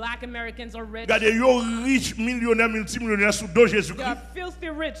American, black Americans are rich. Regardez, yo riche millionnaire, multimillionnaire sous dos They are Jésus-Christ. filthy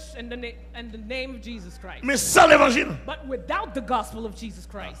rich in the name of Jesus Christ. Mais sans l'évangile, But without the gospel of Jesus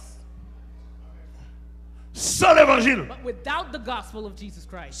Christ. sans l'évangile, But without the gospel of Jesus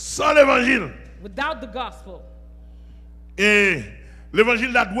Christ. sans l'évangile. Without the gospel. Et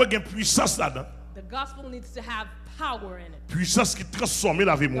l'évangile là doit avoir une puissance là-dedans. The gospel needs to have power in it. Puissance qui transforme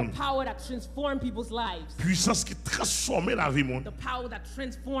la vie The monde. power that transforms people's lives. Puissance qui transforme la vie monde. The power that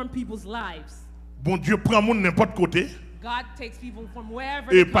transforms people's lives. Bon Dieu prend monde n'importe côté. God takes people from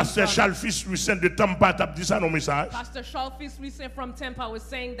wherever Et they come pasteur from. Charles Fils Lucien de Tampa t'a dit ça dans le message. Pastor Charles Fils recent from Tampa was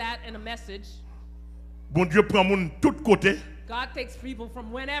saying that in a message. Bon Dieu prend moun tout côté. God takes people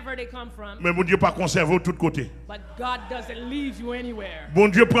from whenever they come from. Mais bon Dieu pas conservé tout côté. But God doesn't leave you anywhere. Bon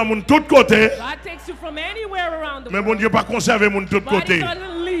Dieu prend moun tout côté. God takes you from anywhere around the Mais world. bon Dieu pas conservé moun tout But côté. He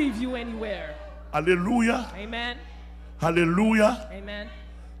doesn't leave you anywhere. Alléluia. Amen. Alléluia. Amen.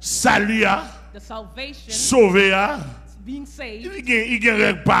 Salut, The salvation, sauvé, being saved, il y a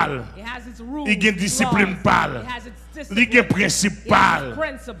règle pâle. it has its rules, Il y a discipline laws, pâle. it has its Il discipline, y a principe it has its pâle.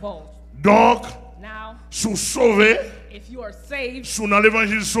 principles. Donc, Now, sous sauvé, if you are saved, sous dans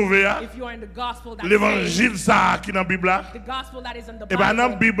l'évangile sauvé, if you are in the gospel that saves, l'évangile ça qui dans la Bible là, the gospel that is in the et ben dans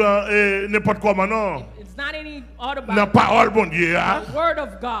la Bible, Bible n'importe comment non. it's not any other Dans la Bible, parole bon Dieu, the word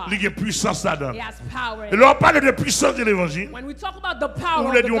of God. il y a puissance là-dedans. It has power. Et là on parle de puissance de l'évangile. When we talk about the On power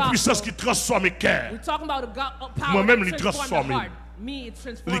voulait of the dire une puissance gospel, qui transforme le cœur. we're talking about a power Moi-même, that il transforms transforme. the heart. Me, it Il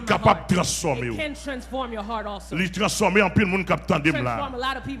transforms est my capable heart. de transformer. It can transform your heart also. Il transforme en pile monde qui attend là. Transform a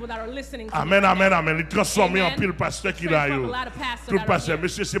lot of people that are listening to Amen, me right amen, now. amen. Il transforme en Amen. pile pasteur qui là. Transform a lot of pastors Tout that are pasteur, here.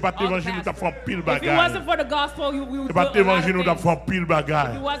 monsieur, c'est pas All the l'évangile nous t'a fait pastors. pile If it bagaille. wasn't for the gospel, we would C'est do pas a lot l'évangile nous of t'a things. fait pile If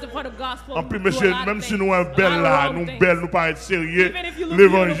bagaille. it wasn't for the gospel, En we plus, would do a monsieur, lot of même si things. nous sommes belles A lot là, of nous things. belles, nous paraissons sérieux, Even if you look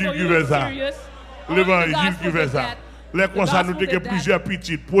l'évangile beautiful, qui you fait look ça. serious. Only the L'évangile gospel qui fait did ça. that. Les comme ça, nous gospel avons did plusieurs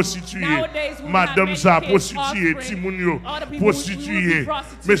petites prostituées. Nowadays, we have Madame many ça, kids, prostituée, offspring, Timounio, other people, we prostituée. would be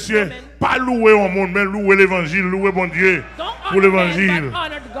prostitutes, Monsieur, women. pas louer au monde, mais louer l'évangile, louer bon Dieu Don't pour honor man, l'évangile. but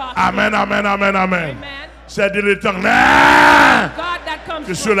honor the gospel. Amen, amen, amen, amen. Amen. C'est de l'éternel God that comes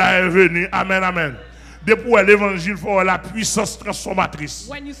que from. cela est venu. Amen, amen. Depuis l'évangile, il faut avoir la puissance transformatrice.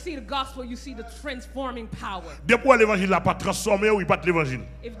 When you see the gospel, you see the transforming power. Depuis l'évangile n'a pas transformé ou il pas de l'évangile.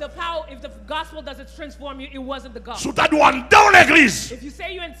 If the gospel doesn't transform you, it wasn't the gospel. Sous ta douane dans l'église, If you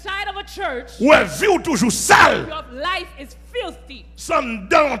say you're inside of a church, ouais, vie ou toujours sale, your life is filthy. sans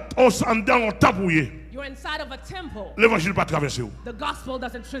dans on tabouillé. You're inside of a temple. L'évangile pas traversé ou. The gospel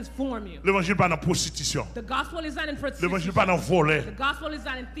doesn't transform you. L'évangile pas dans prostitution. The gospel is not in L'évangile prostitution. pas dans voler. The gospel is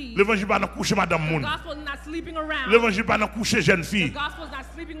not in thieves. L'évangile pas dans coucher madame The moun. gospel is not sleeping around. L'évangile pas dans coucher jeune The fille. gospel is not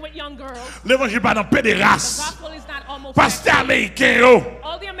sleeping with young girls. L'évangile pas dans The pédérasse. gospel is not almost. Pasteur américain yo.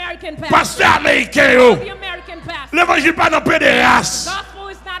 All the American pastors. Pasteur américain yo. All the American pastors. L'évangile pas dans The pédérasse. gospel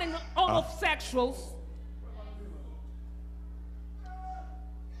is not in homosexuals.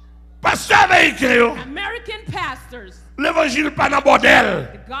 Pasteur américain yo. American pastors. L'évangile pas dans bordel.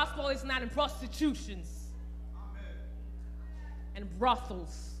 The gospel is not in prostitutions and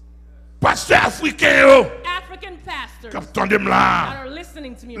brothels. Pasteur africain yo. African pastors Attendez-moi that là. are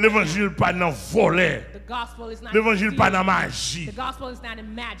listening to me right L'évangile pas dans voler. now. The gospel is not L'évangile in pas stealing. dans magie. The gospel is not in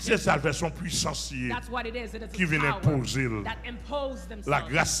magic. C'est ça le fait son puissance. That's what it is. It is Qui a vient power imposer. that impose themselves. La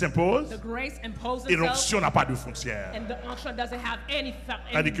grâce s'impose The grace imposes et itself, l'onction n'a pas de frontières. and the unction doesn't have any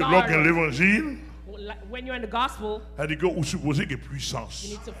Elle dit que lorsqu'il y a guard. l'évangile, When you're in the gospel, elle dit que vous supposez qu'il y ait you puissance.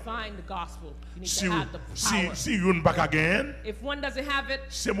 need to find the gospel. You need Si to vous have the power. si vous ne pas gagner, If one doesn't have it,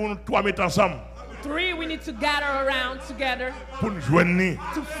 c'est mon trois mettre ensemble three, we need to gather around together pour nous joindre.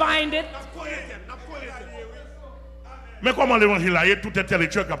 to find it. Mais comment l'évangile là, il y a tout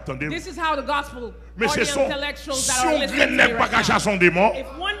intellectuel qui attendait. This is how the gospel, Mais all c'est the son intellectuals si that are on listening graine to me n'est pas right caché now. à son démon, If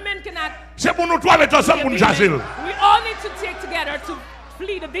one man cannot c'est pour nous trois mettre ensemble pour nous chasser. we all need to take together to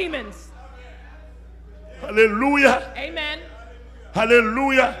flee the demons. Alléluia. Amen.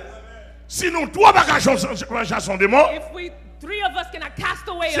 Alléluia. Si nous trois pas caché à son démon, If three of us cannot cast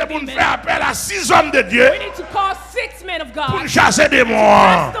away c'est a pour nous demon, faire appel à 6 hommes de Dieu we need to call 6 men of pour God nous to chasser des démons.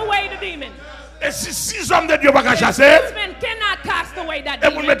 cast away the demon. Et si 6 hommes de Dieu pas chasser, 6 men cannot cast away that et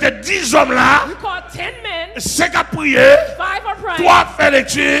vous demon. mettez 10 hommes là, You call 10 men, 5 à prier, 5 are praying, 3 faire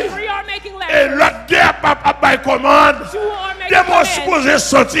lecture, 3 are making et letters, l'autre 2 à bailler commande. 2 are making Démon commands. supposé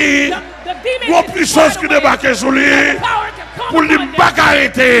sortir, The demon vos is puissances qui destroyed away. débarquent sur lui, The power to come pour lui upon them. pas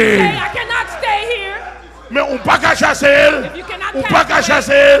arrêter. Say, I cannot stay here. Mais on pas qu'à chasser, If you cannot on cast pas qu'à away,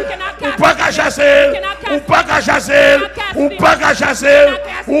 chasser, you cannot on cast pas qu'à away, chasser, you cannot cast on pas qu'à away, chasser, you cannot cast on him, pas qu'à chasser, you cannot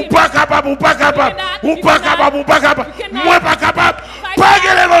cast on him, pas capable, on pas capable, cannot, on you pas cannot, capable, on pas capable, you cannot, moi pas capable, fight pas back.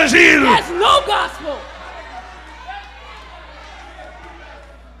 que l'évangile. There's no gospel.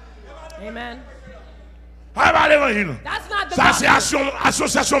 Amen. Ah bah l'évangile. That's not the Ça c'est gospel.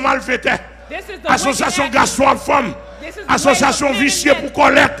 association malfaite, This is the association wicked garçon à femme, This is the association way of vicieux men. pour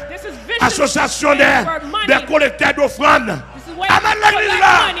collecte, This is vicious association men for money. des collecteurs d'offrandes. This is way Amen to l'église collect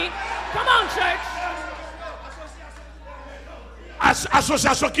là. money. Come on, church.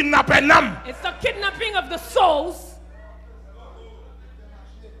 Association qui n'a pas d'âme. It's the kidnapping of the souls.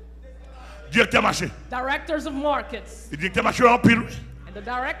 Directeur marché. Directors of markets. Le directeur marché en pile. And the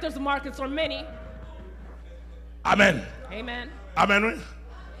directors of markets are many. Amen. Amen. Amen,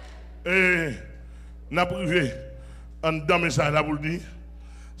 oui. Et, n'a privé, en dans message là pour le dire,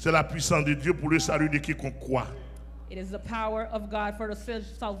 C'est la puissance de Dieu pour le salut de quiconque croit. It is the power of God for the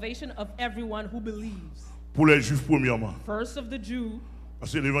salvation of everyone who believes. Pour les Juifs premièrement. First of the Jew.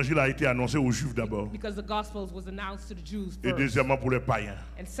 Parce que l'évangile a été annoncé aux Juifs d'abord. Because the gospel was announced to the Jews first. Et deuxièmement pour les païens.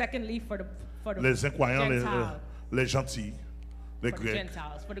 And secondly for the les incroyants, les gentils, les for Grecs. The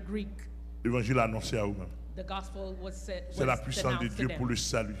Gentiles, for the Greek. L'évangile a annoncé à eux-mêmes. The gospel was said. C'est la puissance de Dieu pour le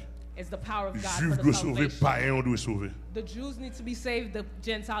salut. It's the power of God Juifs for the doivent sauver, salvation. païens on doit sauver. The Jews need to be saved, the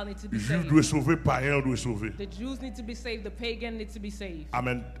Gentiles need to be Juifs saved. doivent sauver, païens on doit sauver. The Jews need to be saved, the pagan needs to be saved.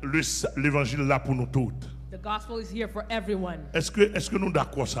 Amen. L'évangile là pour nous tous. The gospel is here for everyone. Est-ce que nous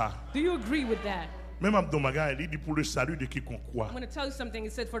d'accord ça? Do you agree with that? Même Abdomaga, il dit pour le salut de quiconque croit. I'm going to tell you something.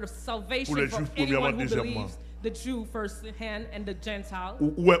 It said for the salvation Pour les for Juifs, anyone who premièrement, believes, the Jew first hand and the Gentile.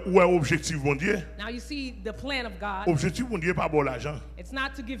 Où est objectif mon Dieu? Now you see the plan of God. Objectif mon Dieu pas bon l'argent. It's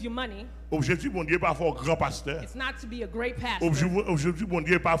not to give you money. Objectif mon Dieu pas faire grand pasteur. It's not to be a great pastor. Objectif mon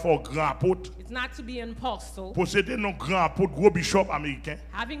Dieu pas faire grand apôtre. It's not to be an apostle. Posséder non grand apôtre, gros bishop américain.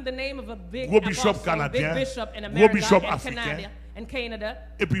 Having the name of a big Gros bishop apostle, canadien. big bishop in Gros America bishop and africain. Canada.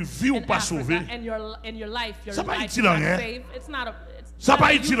 Et puis vie ou pas sauvé. And your life, Ça pas life utile is en not rien. saved. It's not a. Ça not pas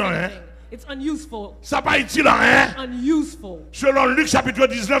a utile use en rien. anything. It's unuseful. Ça pas utile en rien. Unuseful. Selon Luc chapitre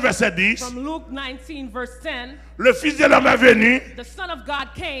 19 verset 10. From Luke 19 verse 10. Le Fils de l'homme est venu. The Son of God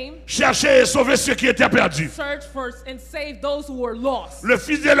came. Chercher et sauver ceux qui étaient perdus. Search first and save those who were lost. Le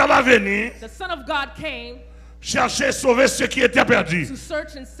Fils de l'homme est venu. The Son of God came. Chercher et sauver ceux qui étaient perdus. To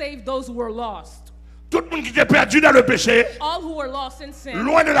search and save those who were lost. Tout le monde qui était perdu dans le péché, all who were lost in sin,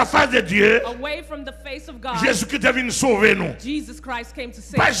 loin de la face de Dieu, away from the face of God, Jésus-Christ est venu sauver nous. Jesus Christ came to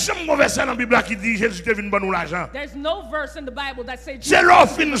save Pas us. jamais verset dans la Bible qui dit Jésus est venu donner nous l'argent. There's no verse in the Bible that says C'est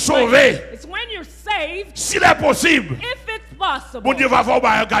l'offre de sauver. It's when you're saved, s'il est possible, if it's possible, bon Dieu va faire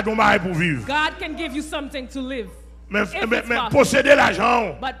un cadeau pour vivre. God can give you something to live. Mais posséder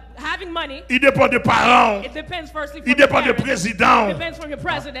l'argent, but having money, il dépend des parents, it depends firstly from il dépend your du parents, président. it depends from your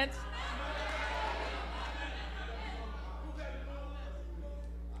president.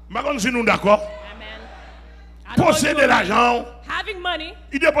 Si nous d'accord, Amen. Posséder l'argent, having money,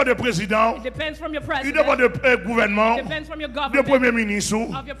 il dépend du président, it depends from your il president, dépend du gouvernement, it depends from your du government, premier ministre,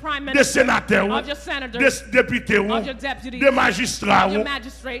 of your prime des minister, sénateurs, of your senators, des députés, of your deputies, des magistrats, of your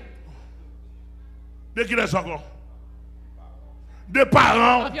magistrate, de qui les encore, des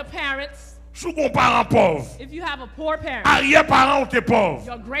parents, of your parents. Sous un parent pauvre, if you have a poor parent, arrière-parents étaient pauvres.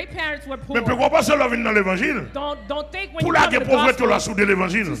 Your great parents were poor. Mais pourquoi pas cela venir dans l'évangile? Don't think when pour you la come to the pauvreté là gospel sous de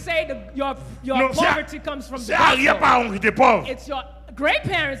l'évangile. to say your Non, poverty comes from the c'est arrière-parents qui étaient pauvres. It's your great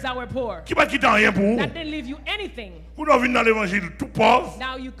parents that were poor. Qui va quitter rien pour vous? That didn't leave you anything. Pour nous venir dans l'évangile tout pauvre.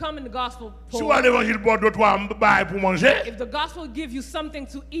 Now you come in the gospel poor. Si vous avez l'évangile pour d'autres pour manger. If the gospel gives you something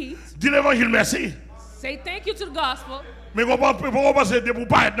to eat, dis l'évangile merci. Say thank you to the gospel. Mais pourquoi pas c'est pour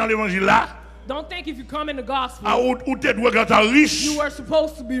pas être dans l'évangile là? Don't think if you come in the gospel, riche. You are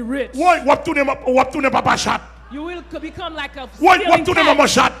supposed to be rich. You will become like a stealing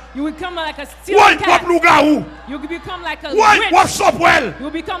cat. You will become like a stealing cat. You will become like a witch. You will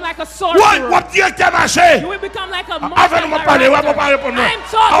become like a sorcerer. You will become like a market director. I'm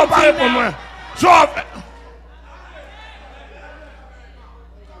talking to you now.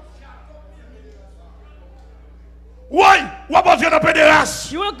 You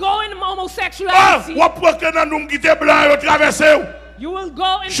will go in homosexuality. You will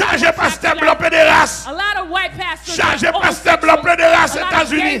go in homosexuality. A lot of white pastors a lot of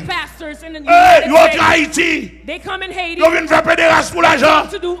gay pastors in the United States. They come in Haiti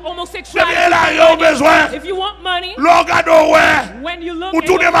to do homosexuality. If you want money, when you look in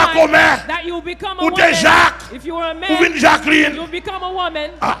your life, that you will become a woman. If you are a man, you will become a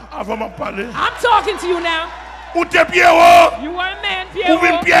woman. I'm talking to you now. Ou t'es Pierrot. You are a man, Pierrot. Ou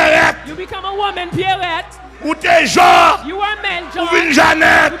une Pierrette. You become a woman, Pierrette. Ou t'es Jean. You are a man, John. Ou une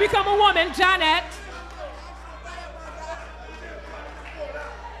Jeannette. You become a woman, Janet.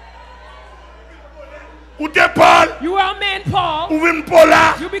 Ou t'es Paul. You are a man, Paul. Ou une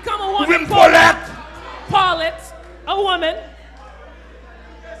Paula. You become a woman, ou une Paulette. Paulette, a woman.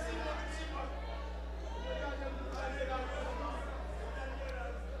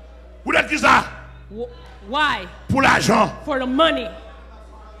 Vous êtes qui ça? Why? Pour l'argent. For the money.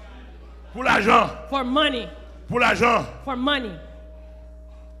 Pour l'argent. For money. Pour l'argent. For money.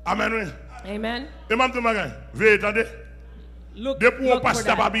 Amen. Oui. Amen. Et même tout magasin. Veuillez attendre. Look for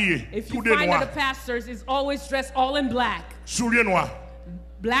that. If you find that the pastors is always dressed all in black. Souliers noirs.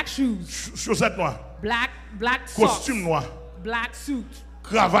 Black shoes. Chaussettes noires. Black socks. Costume noir. Black suit.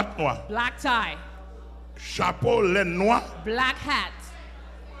 Cravate noire. Black tie. Chapeau laine noir. Black hat.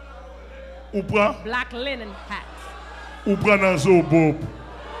 Ou prend black linen hat. Ou prend un zoo bob.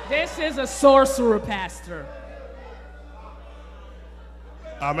 This is a sorcerer pastor.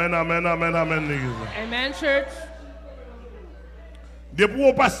 Amen, amen, amen, amen, l'église. Amen, church. Depuis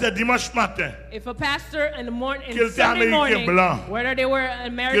un pasteur dimanche matin, if a pastor in the morning, Sunday morning, blanc, whether they were an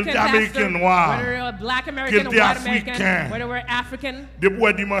American pastor, noir, whether they were black American or white American, whether they were African,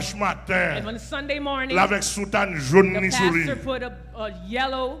 depuis dimanche matin, and on Sunday morning, avec soutane jaune the pastor put a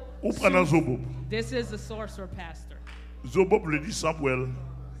yellow suit. This is a sorcerer pastor. Zobob le dit sans poil.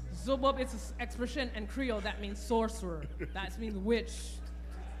 Zobob is an expression in Creole that means sorcerer. That means witch.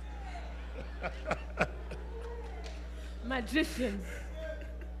 Magicians.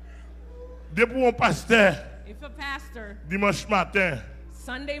 Depuis un pasteur, if a pastor, dimanche matin,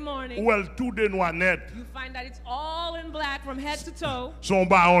 Sunday morning, well, tout de noir net, you find that it's all in black from head to toe. Son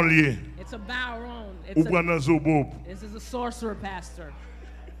baron lié. It's a baron. This is a sorcerer pastor.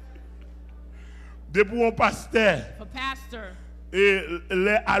 Depuis un pasteur, if a pastor, et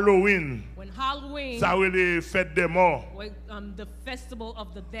les Halloween, when Halloween, ça veut les fêtes des morts, the festival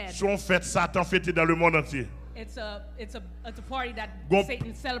of the dead, sont fêtes Satan fêtées dans le monde entier. It's a party that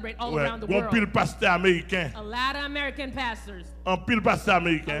Satan celebrates all around the world. A lot of American pastors. A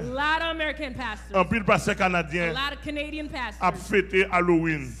lot of American pastors. A lot of Canadian pastors. A fêté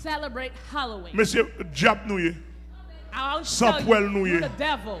Halloween. Celebrate Halloween. Monsieur diable nouye. Sans poil nouye. You're the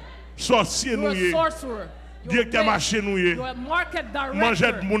devil. Sorcier nouye. You're a sorcerer. Directeur marché nouye. You're a market director.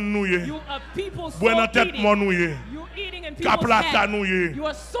 Manget moun nouye. You are people's soul eating. You're eating in people's head. You're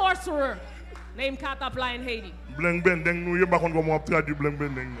a sorcerer. Name Katapla in Haiti.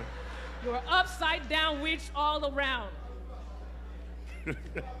 You're upside down witch all around.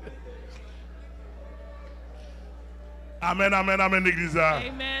 Amen, amen, amen, l'église.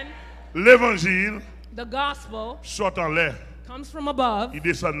 Amen. L'évangile, the gospel, sort en l'air. Comes from above. Il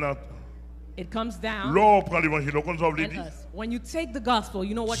descend dans. It comes down. L'on prend l'évangile, on comprend ce dit. When you take the gospel,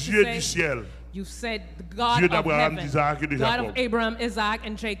 you know what Dieu you say? Du ciel. You said the God of heaven, God of Abraham, Isaac,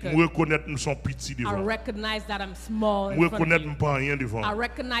 and Jacob. I recognize that I'm small in front of you. I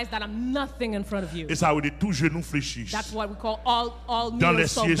recognize that I'm nothing in front of you. That's why we call all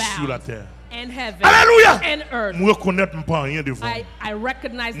knees so bowed. And heaven, Alléluia. And earth. I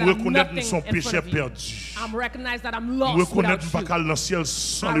recognize that I'm nothing in front of you. I recognize that I'm lost without you.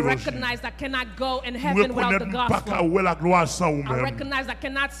 I recognize that I cannot go in heaven without the gospel. I recognize that I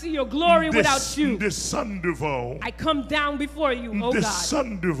cannot see your glory without you. I come down before you, oh God.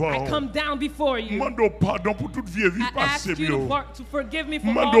 I come down before you. I ask you to forgive me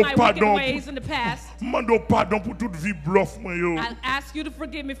for all my wicked ways in the past. I ask you to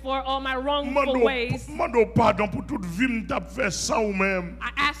forgive me for all my wrongful ways. I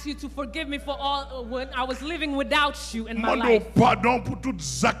ask you to forgive me for all when I was living without you in my life. I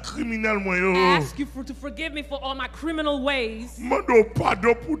ask you to forgive me for all my criminal ways. I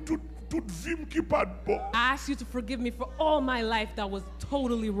ask you to forgive me for all my life that was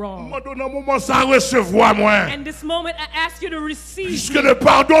totally wrong. And this moment I ask you to receive Since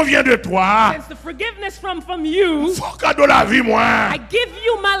the forgiveness from you, I give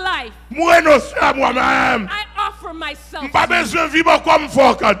you my life. I offer myself. I don't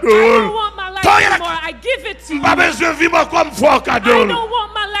want my life anymore. I give it to you. I don't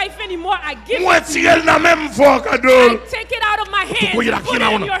want my life anymore. I give it to you. I take it out of my hands and put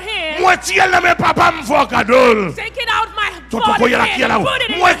it in your hands. Take it out of my father's hands and put it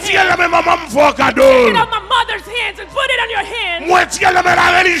in your hands. Take it out of my mother's hands and put it in your hands. I take it out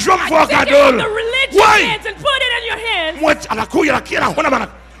of the religion's hands and put it in your hands.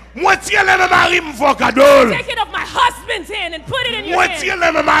 Take it off my husband's hand and put it in your hands.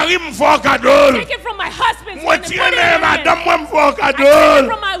 Take it from my husband's hand and put it in your hands. I take it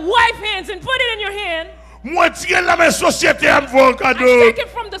from my wife's hands and put it in your hand. I take it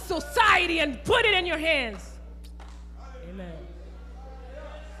from the society and put it in your hands. Amen.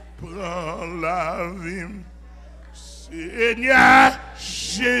 Prends la vie, Seigneur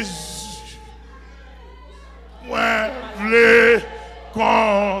Jésus. Moi, v'lais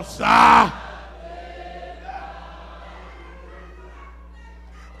comme ça.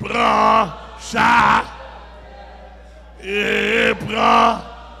 Prends ça et prends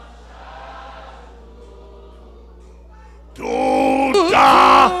tout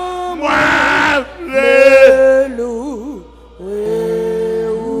temps. Moi,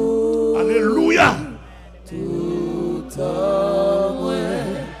 Alléluia. Tout temps, moi,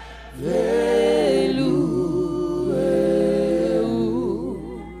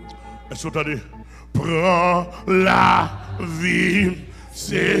 est-ce que vous entendez? Prends la vie,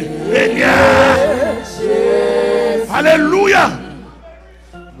 Seigneur. Alléluia.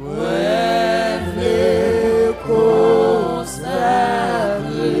 Moi,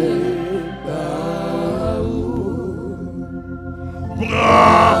 consacrer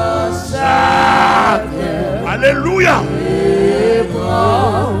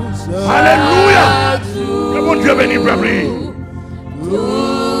béni peuple.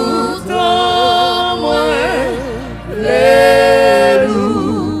 Tout en moi,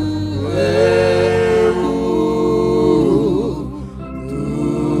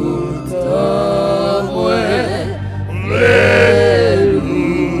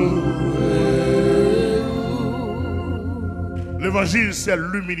 L'évangile, c'est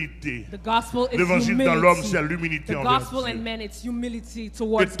l'humilité. L'évangile dans l'homme, c'est l'humilité envers Dieu.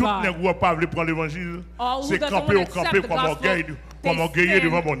 Et tout les gros pas veulent prendre l'évangile, c'est camper au camper comme orgueilleux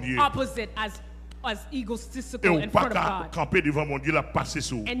devant mon Dieu. As egotistical et in front of God. Camper devant mon Dieu, la passer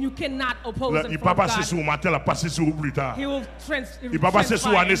sur. And you cannot oppose him. Il pas passer sur matin, la passer sur plus tard. Il pas passer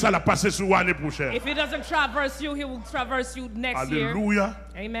sur année, ça la passer sur année prochaine. If he doesn't traverse you, he will traverse you next year. Alléluia.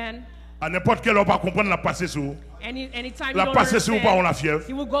 Amen. À n'importe quel heure pas comprendre la passer sur. Anytime la you don't passer sur ou pas on la fièvre.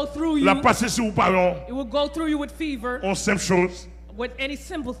 He will go through you. La passer sur ou pas on. It will go through you with fever. On simple chose. With any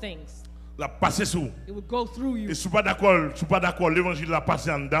simple things. La passer sur. It will go through you. Et si pas d'accord, l'évangile la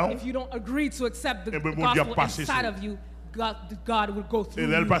passer en dedans. If you don't agree to accept the gospel inside of you, God will go through you.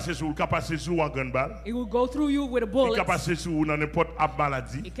 Et elle passer sur, il passer sur en grande balle. It will go through you with a bullet. Il passer sur dans n'importe quelle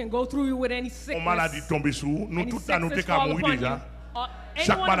maladie. It can go through you with any sickness. On maladie tomber sur nous tout à nous t'es qu'à mourir déjà.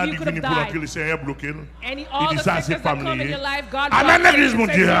 Chaque maladie qui vient pour l'entrer, le Seigneur bloqué. Il dit ça c'est pas lié. Amen l'église mon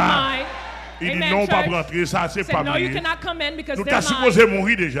Dieu. Il dit non, pas pour entrer, ça c'est pas no, mieux. Nous t'as supposé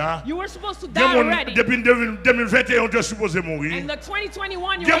mourir déjà. Depuis 2021, on t'es supposé mourir. Depuis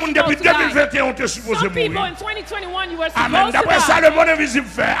 2021, on t'es supposé mourir. Amen. D'après ça, le monde invisible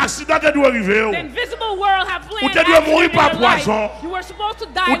fait. Accident te doit arriver. Ou te doit mourir par poison.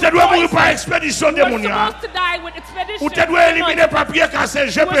 Ou te doit mourir par expédition démoniaque. Ou te doit éliminer par pied cassé,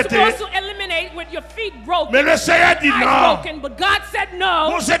 GPT. Mais le Seigneur dit non.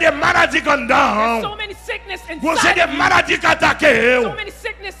 Vous c'est des maladies qu'on donne. Vous c'est des maladies qui attaquent.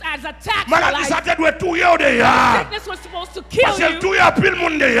 Maladie ça te doit tuer au déjà. Parce qu'elle tue à pile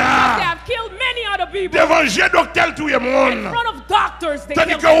monde déjà. Devant Dieu docteur tuer monde.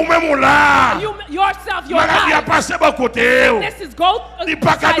 Tandis que vous-même là. Maladie a passé par côté. Il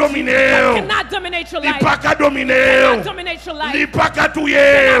pas qu'à dominer. Il pas qu'à dominer. Il pas qu'à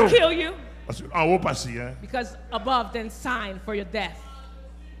tuer. En haut passé, hein. Because above then sign for your death.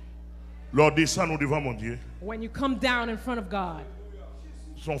 Lors descend nous devant mon Dieu. When you come down in front of God.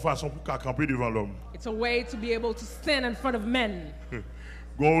 Son façon pour camper devant l'homme. It's a way to be able to stand in front of men.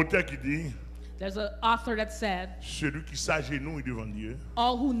 Gon auteur qui dit. There's an author that said. Celui qui s'agenouille devant Dieu.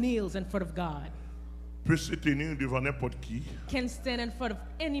 All who kneels in front of God. Peut se tenir devant n'importe qui. Can stand in front of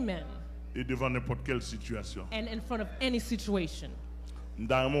any man. Et devant n'importe quelle situation. And in front of any situation.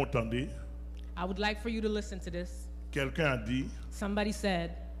 Dans mon entendez. I would like for you to listen to this. Quelqu'un a dit. Somebody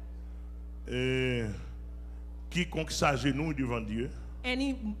said. Quiconque s'agenouille devant Dieu.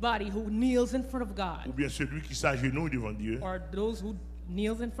 Anybody who kneels in front of God. Ou bien celui qui s'agenouille devant Dieu. Or those who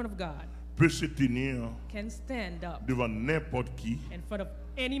kneels in front of God. Peut se tenir. Can stand up. Devant n'importe qui. In front of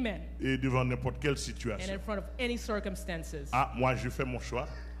any man. Et devant n'importe quelle situation. And in front of any circumstances. Ah, moi je fais mon choix.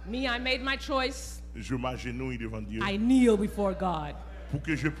 Me, I made my choice. Je m'agenouille devant Dieu. I kneel before God. Pour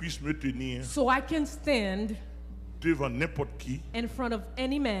que je puisse me tenir. So I can stand. Devant n'importe qui. In front of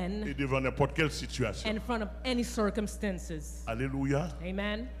any man. Et devant n'importe quelle situation. In front of any circumstances. Alléluia.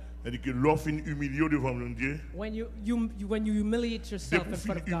 Amen. C'est-à-dire que l'offre humiliée devant mon Dieu. When you humiliate yourself in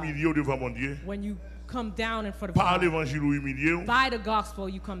front of God. Humilié devant mon Dieu. When you come down in front of par God. l'évangile ou humilié. By the gospel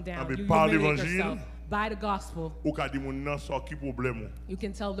you come down. You par humiliate yourself. By the gospel. You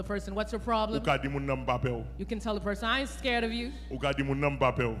can tell the person, what's your problem? You can tell the person, I ain't scared of you. You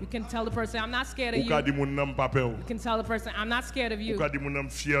can tell the person, I'm not scared of you. You can tell the person, I'm not scared of you.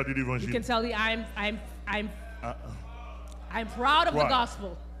 You can tell the I'm proud of the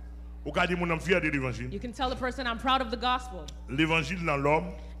gospel. You can tell the person, I'm proud of the gospel. L'évangile dans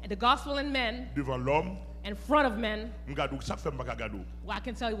l'homme. The gospel in men. Devant l'homme. In front of men. Well, I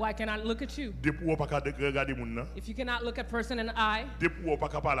can tell you why I cannot look at you. If you cannot look at a person in the eye.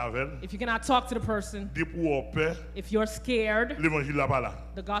 If you cannot talk to the person. If you're scared.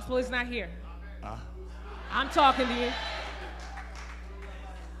 The gospel is not here. I'm talking to you.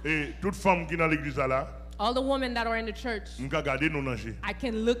 Et toute femme qui est dans l'église là. All the women that are in the church, I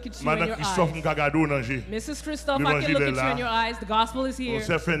can look at you in your eyes. Mrs. Christophe, I can look at you in your eyes. The gospel is here.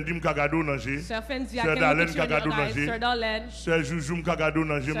 Sir Fendi, I can look at you in your eyes. Sir Darlene, Sir Joujou,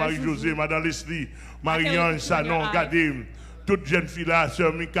 Marie-Josée, Madame Leslie, Marie-Ange, Sanon, Gadim. Toute jeune fille là,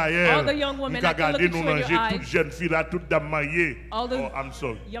 Sœur Michael. All the young women, I can look at you in your eyes. Toute jeune fille là, toute dame mariée. All the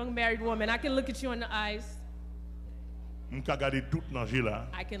young married women, I can look at you in the eyes. I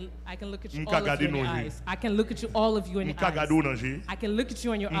can look at you all of you in your eyes. I can look at you all of you in your eyes. I can look at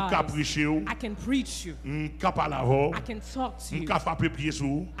you in your eyes. I can preach you. I can talk to you.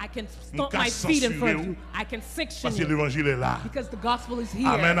 I can stomp my feet in front of you. I can sanction you. Because the gospel is here.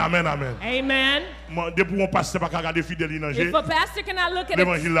 Amen, amen, amen. Amen. If a pastor cannot look at it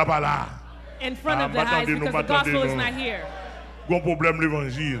in front of the eyes because the gospel is not here.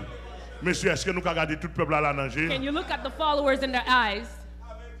 Monsieur, est-ce que nous regardons tout le peuple à la nager? Can you look at the followers in their eyes?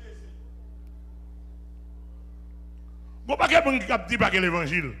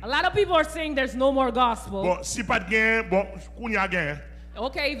 A lot of people are saying there's no more gospel. Bon, si pas de gain, bon, qu'on y a gain.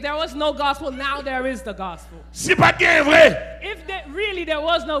 Okay, if there was no gospel, now there is the gospel. Si pas de gain vrai. If really there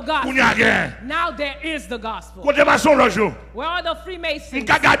was no gospel, now there is the gospel. Where are the Freemasons?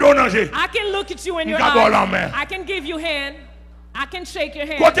 I can look at you in your eyes. I can give you hand. I can shake your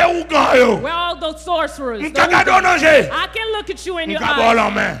hand. Where are all those sorcerers? I can look at you in your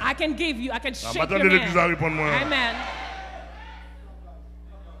eyes. I can give you, I can shake your hand. Amen.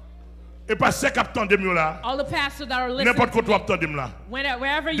 All the pastors that are listening to me,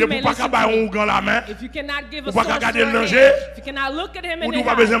 wherever you may listen to me, if you cannot give a sorcerer a hand, if you cannot look at him in the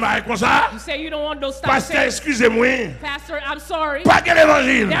eyes, you say you don't want those stuff. Pastor, I'm sorry.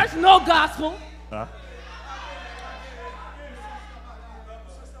 There's no gospel.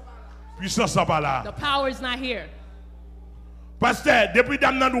 The power is not here. Pasteur, depuis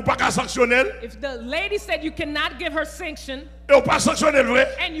dame nan ou pas ka sanctionnel. If the lady said you cannot give her sanction, et pas sanctionnel vrai,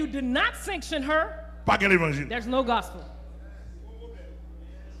 and you did not sanction her, pas l'évangile. There's no gospel.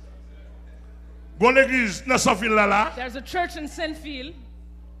 Bon l'église dans Saint-Fil là. There's a church in Saint-Fil.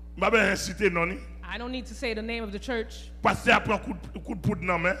 I don't need to say the name of the church. Pasteur prend coup de poudre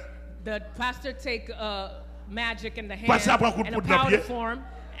dans main. The pastor take magic in the hand and a powder form.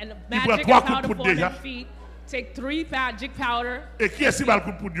 And magic and powder for their feet. Take 3 magic powder.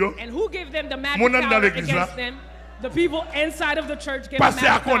 And who gave them the magic powder against them? The people inside of the church gave them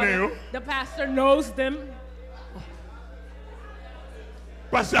magic powder. The pastor knows them.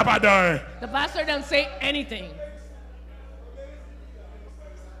 The pastor doesn't say anything.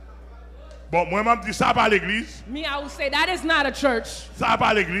 Bon, moi, je dis ça pas l'église. Me, I would say that is not a church. Ça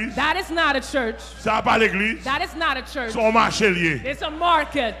pas l'église. That is not a church. Ça pas l'église. That is not a church. Son marché lié. It's a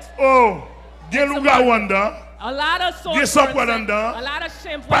market. Oh, gen louga wanda. A lot of sorcerers. A lot of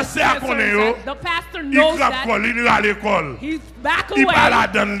shameful. The pastor knows that. He's back away.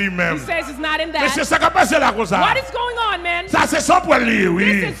 He says it's not in that. What is going on, man? This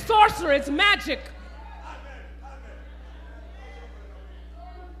is sorcery. It's magic.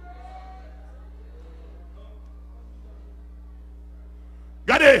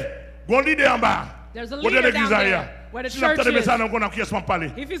 There's a leader down there where the church is.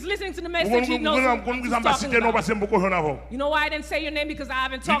 If he's listening to the message, he knows what he's talking about. You know why I didn't say your name? Because I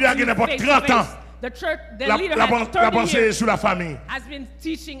haven't talked to you face to face. The church, the leader has 30 years, has been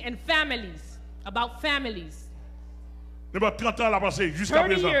teaching in families, about families. 30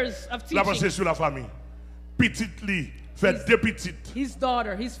 years of teaching. His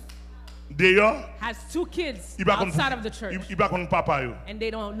daughter, has 2 kids outside of the church. And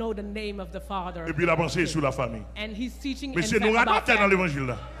they don't know the name of the father. And he's teaching about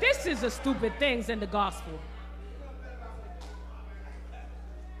family. This is the stupid things in the gospel.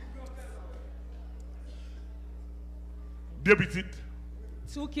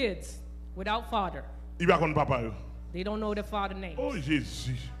 Two kids without father. They don't know the father's name. Oh,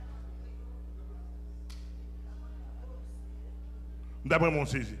 Jesus. D'après mon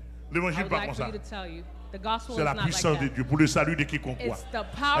saisi. L'évangile pas comme ça. C'est la puissance de Dieu pour le salut de quiconque croit.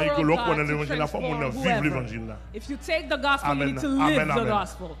 Et que l'on connaît l'évangile, la forme on vivre l'évangile là. Amen. Amen. Amen.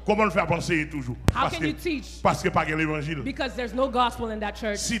 Comment le faire penser toujours? Parce que pas que l'évangile.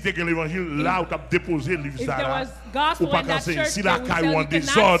 Si tu as l'évangile là où tu as déposé le livre ça ou pas qu'enseigner. Si la caille en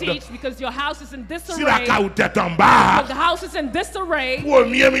désordre, si la caille tête en bas,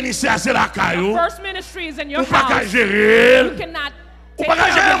 premier ministère c'est la caille ou pas qu'à gérer.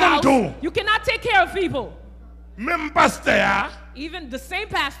 You cannot take care of people. Même pasteur, even the same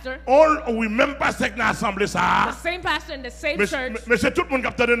pastor, oui, même pasteur qui n'a assemblé ça. The same pastor in the same church. Mais c'est tout le monde qui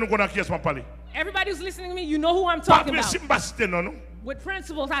a nous connaît qui est parler. Everybody who's listening to me, you know who I'm talking about. With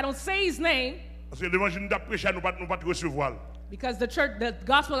principles, I don't say his name. Parce que l'évangile nous prêcher nous pas recevoir. Because the church, the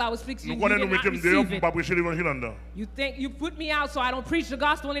gospel I was speaking to, you did not receive it. You think you put me out so I don't preach the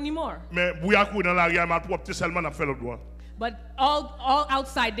gospel anymore. Mais bouyakou dans l'arrière mal propre seulement n'a fait le droit. But all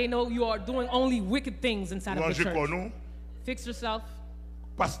outside, they know you are doing only wicked things inside of the church. Fix yourself.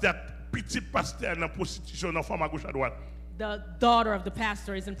 Pasteur, petit pasteur dans prostitution dans femme à gauche à droite. the daughter of the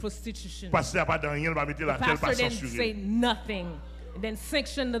pastor is in prostitution. Pasteur pas dans rien, va mettre la tête, pas pastor didn't say censurer. nothing. And then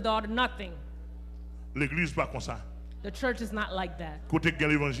sanction the daughter, nothing. L'église pas comme ça. The church is not like that. Côté que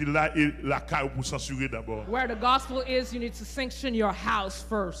l'évangile là et la caille pour censurer d'abord. Where the gospel is, you need to sanction your house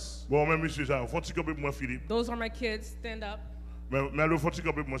first. Bon, même monsieur ça, faut-il camper pour moi Philippe. Those are my kids. Stand up. Mais le faut-il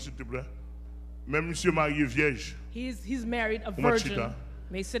camper pour moi s'il te plaît. Même monsieur marié vierge. He's married, a virgin.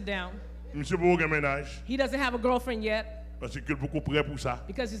 May sit down. Monsieur pour aucun ménage. He doesn't have a girlfriend yet. Parce que beaucoup prêt pour ça.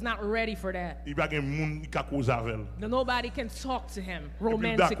 Because he's not ready for that. Il pas gen moun qui cause avec. Nobody can talk to him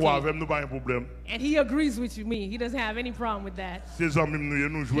romantically. D'accord avec nous pas un problème. And he agrees with me. He doesn't have any problem with that. Ses amis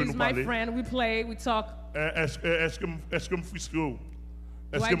nous jouer nous parler. He's my friend. We play. We talk. Est-ce que me frustre?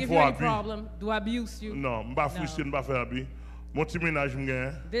 Est-ce que me fait abus? Problem? Do I abuse you? Non, me pas frustrer, me pas faire abus. Mon petit ménage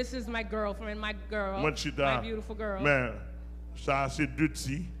m'gagne. This is my girlfriend, my girl, my beautiful girl. Mais ça c'est deux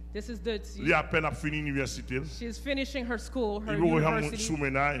petits. This is Dutzy. Il a peine à finir l'université. She's finishing her school, her university. She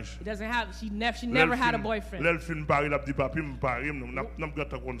doesn't have. She never had a boyfriend.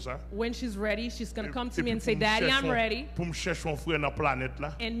 When she's ready, she's gonna come to me and say, "Daddy, I'm ready."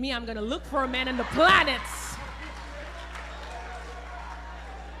 And me, I'm gonna look for a man in the planets.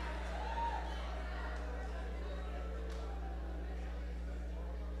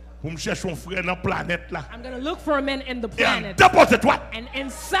 I'm gonna look for a man in the planet. And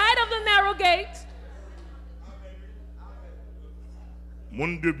inside of the narrow gate,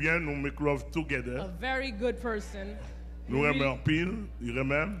 a very good person. We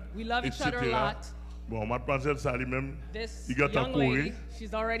love each other a lot. Bon, mademoiselle Sally même, this young lady,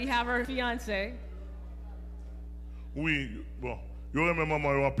 she's already have her fiancé. Oui, bon, you remember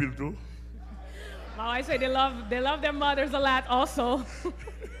maman en pile too. I say they love their mothers a lot also.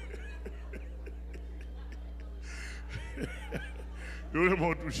 Yo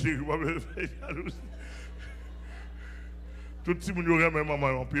vraiment touché, tout le monde aurait même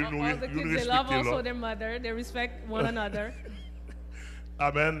maman en pile, nous respectons. They love also their mother, they respect one another.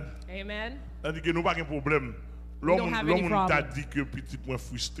 Amen. Amen. C'est-à-dire que nous pas de problème. L'homme t'a dit que petit point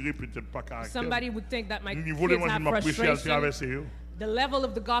frustré peut-être pas caractère. Somebody would think that my kids have frustration. The level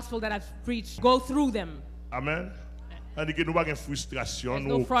of the gospel that I've preached, go through them. Amen. C'est-à-dire que nous pas de frustration. There's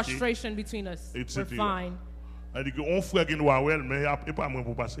no frustration between us. We're fine. A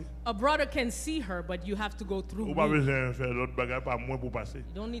brother can see her, but you have to go through me. You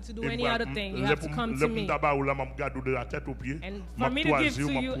don't need to do any other thing. You have to come to me. And for me to give to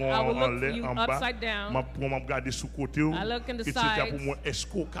you, I will look for you upside down. I look in the sides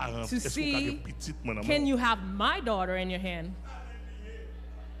to see, can you have my daughter in your hand?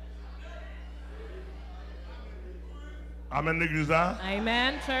 Amen,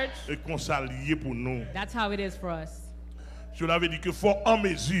 Amen, church. That's how it is for us.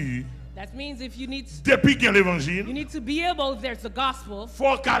 That means if you need you need to be able, if there's the gospel, you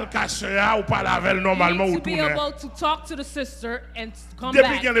need to be able to talk to the sister and come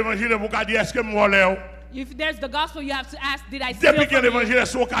back. If there's the gospel, you have to ask, did I steal from you?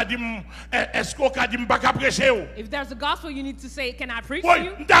 If there's the gospel, you need to say, can I preach to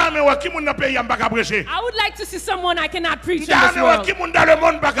you? I would like to see someone I cannot preach in this world.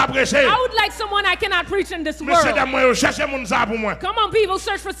 I would like someone I cannot preach in this world. Come on, people,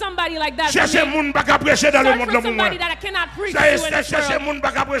 search for somebody like that. Search for somebody that I cannot preach to in this world.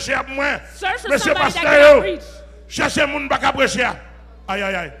 Search for somebody that cannot preach. Aïe,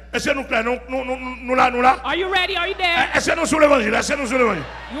 aïe, aïe. Est-ce que nous clair? Nous là? Are you ready? Are you there? Est-ce que nous sur l'évangile? Est-ce que nous sur l'évangile?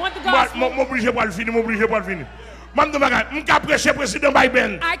 You want the gospel? M'obligé pour le finir, m'obligé pour le finir. M'ka prêcher président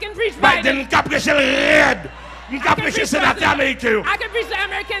Biden. I can preach Biden. M'ka prêcher red. M'ka prêcher sénateur américain. I can preach the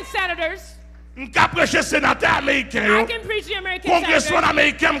American senators. M'ka prêcher sénateur américain. I can preach the American senators. Congressman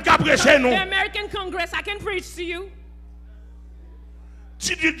américain, m'ka prêcher nous. The American Congress, I can preach to you.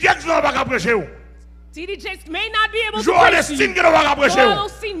 TD Jackson va prêcher vous. TD Jakes may not be able to preach to you. Joel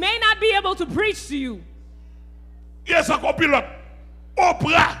Osteen may not be able to preach to you. Yes, Oprah.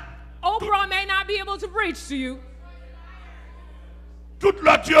 Oprah may not be able to preach to you.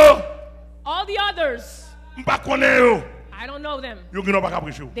 All the others, I don't know them.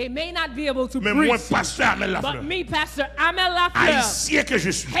 They may not be able to preach to you. But me, Pastor Amel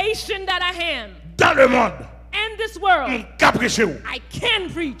Lafleur, Haitian that I am, in this world, I can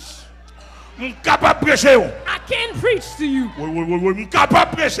preach. I can preach to you. I can preach to you.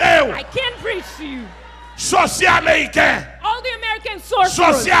 All the American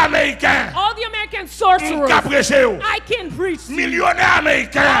sorcerers. All the American sorcerers. I can preach to you. All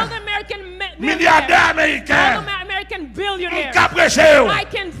the American millionaires. All the American billionaires. I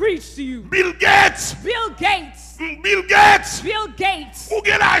can preach to you. Bill Gates. Bill Gates. Bill Gates. Bill Gates. Ou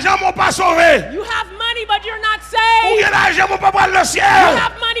gen l'argent mon pas sauvé. You have money but you're not saved. Ou gen l'argent mon pas prendre le ciel. You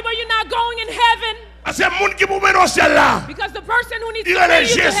have money but you're not going in heaven. C'est monde qui vous met dans le ciel là. Because the person who needs Il to est bring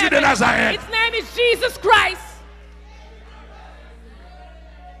you to Jésus de heaven, Nazareth. its name is Jesus Christ.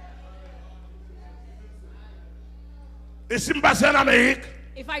 Et si je passe en Amérique,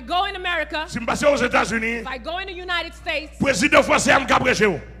 if I go in America, si je passe aux États-Unis, if I go in the United States, président français m'a prêché.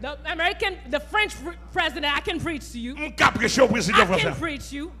 the French president, I can preach to you. M'a prêché au président I français. can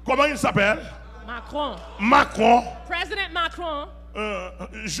preach you. Comment il s'appelle? Macron. Macron. President Macron.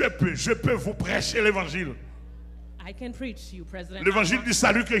 Je peux vous prêcher l'évangile. I can preach to you, President. L'évangile du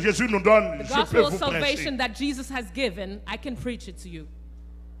salut que Jésus nous donne, the je peux gospel of vous prêcher. salvation that Jesus has given, I can preach it to you.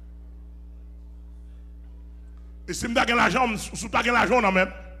 Et si je n'ai l'argent, si tu as l'argent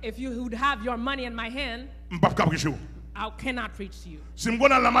même, if you would have your money in my hand, je ne peux pas prêcher. I cannot preach to you. Si je vais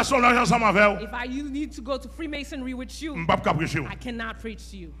dans la maçon, l'argent ça m'a fait. If you need to go to Freemasonry with you, je ne peux pas prêcher. I cannot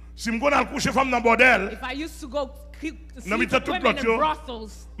preach to you. Si je vais dans le coucher femme dans le bordel, if I used to go sleep Non, mais with tout women in l'autre,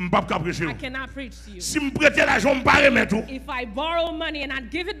 brothels, I cannot preach to you. Si je prête l'argent, je ne peux pas tout. If I borrow money and I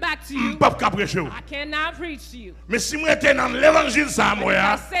give it back to Je you, ne peux pas prêcher. I cannot preach to you. Mais si je suis dans l'évangile, ça, But if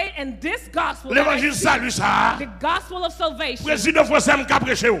I say in this gospel, l'évangile salut, ça, the gospel of salvation, président français, je peux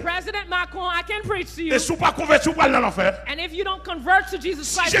prêcher. President Macron, I can preach to you. Et si vous ne pas converti, vous allez dans l'enfer. And if you don't convert to Jesus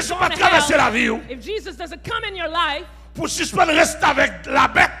Si Christ, Jésus you're pas going to traverser la hell. vie, If Jesus doesn't come in your life, pour suspendre, rester avec la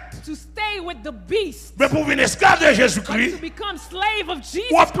bête, to stay with the beast, mais pour venir esclave de but to Jésus-Christ, become slave of Jesus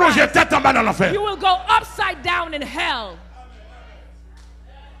ou à plonger Christ, tête en bas dans l'enfer. you will go upside down in hell.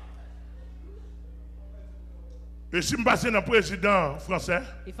 Et si je passe dans le président français,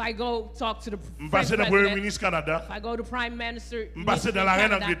 If I go talk to the je French passe dans le premier president, ministre Canada, if I go to Prime Minister, je passe Minister dans la reine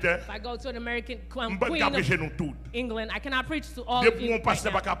Canada, Angleterre, if I go to an American je Queen peux pas prêcher of nous tous. England, I cannot preach to all of Depuis you mon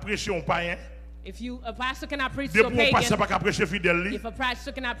pasteur right pas now. prêcher un païen, If a pastor cannot preach to a depuis mon pasteur pagan, pas prêcher fidèle, if a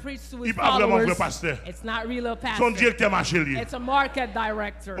pastor cannot preach to his il pas vraiment vrai followers, pasteur. it's not really a Son pastor. directeur marché lié. It's a market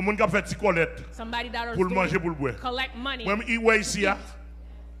director. On monde qui fait petit colette Somebody that is pour le doing manger pour le boire. collect money. Moi il ouais ici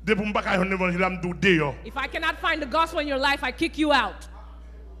depuis mon pas un évangile me dou dehors. If I cannot find the gospel in your life, I kick you out.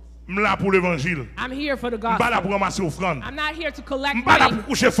 Là pour l'évangile. I'm here for the Pas là gospel. pour ramasser offrande. I'm not here to collect Pas là money. pour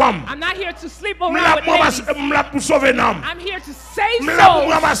coucher femme. I'm not here to sleep Là around with ladies. pour sauver l'âme. I'm here to save Là pour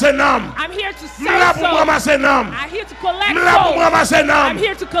souls. ramasser l'âme. I'm here to Là save pour souls. ramasser l'âme. I'm here to collect Là pour souls. ramasser I'm l'âme.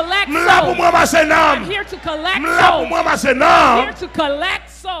 here to collect Là pour souls. ramasser I'm l'âme. here to collect Là pour souls. ramasser I'm l'âme. here to collect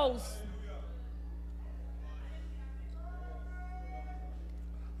souls.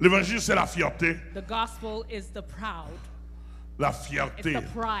 L'évangile c'est la fierté. The gospel is the proud. La It's fierté the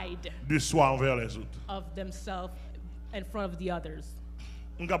pride de soi envers les autres. of themselves in front of the others.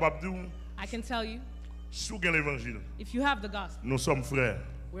 On est capable de dire, I can tell you, si vous avez l'évangile, if you have the gospel, nous sommes frères.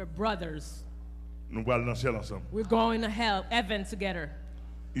 we're brothers. Nous allons dans le ciel ensemble. We're going to heaven together.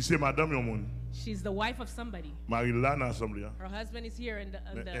 Ici, madame, yon moun. She's the wife of somebody. Marie là dans l'assemblée. Her husband is here in the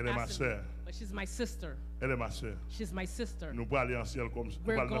Elle est ma assembly, sœur. but she's my sister. Elle est ma soeur. She's my sister. Nous allons aller en ciel comme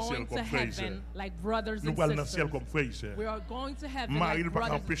We're going to heaven like brothers Nous and allons dans le ciel sisters. comme frères et sœurs. We are going to heaven Marie ne like peut pas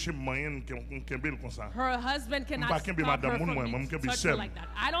brothers. empêcher moyen qu'elle comme ça. Her husband cannot M'pas stop qu'elle madame her moun, from moi, being m'pas qu'elle touched her seul. like that.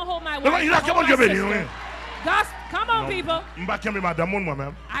 I don't hold my Mais wife. il a I hold comment my Dieu béni, sister. oui. Come on, people. Je ne pas qu'elle madame moun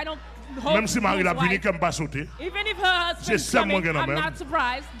moi-même. I don't hold Même si Marie his l'a puni wife. qu'elle pas sauter. Even if her C'est husband's ça, moi, coming, quand I'm même. not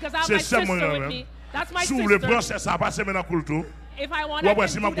surprised because I have C'est my ça, moi, sister quand with même. me. That's my Si vous voulez sister. prendre ça passe maintenant pour le tout. If I want, Ouais, I ouais, can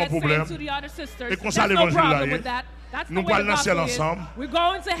c'est do ma that problème. same to the other sisters. Et comme ça, There's no l'évangile là, problem hein. with that. That's the Nous way allons the dans le ciel gospel is. ensemble. We're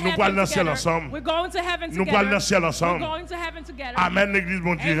going to Nous heaven allons dans le ciel together. ensemble. We're going to heaven Nous together. allons dans le ciel We're ensemble. going to heaven together. Amen, l'église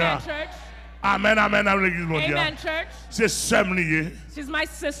mon Dieu. Amen, church. Amen, amen, amen, l'église mon Dieu. Amen, church. C'est sème lié. She's my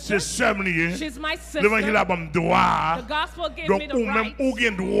sister. C'est sème lié. She's my sister. L'évangile a bon droit. The gospel gives Donc, me the ou même, right. ou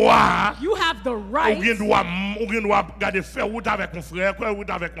gen droit. You have the Ou right. gen droit garder faire route avec mon frère, faire route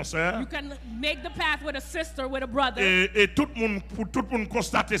avec mon soeur. You can make the path with a sister, with a brother. Et tout le monde, pour tout le monde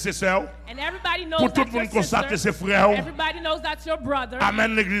constater ses sœurs. And everybody knows Pour tout that's le your monde constater sister. ses frères. Everybody knows that's your brother.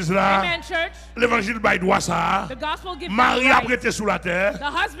 Amen, l'église là. Amen, church. L'évangile bail droit ça. The gospel gives Marie you a the right. prêté sous la terre. The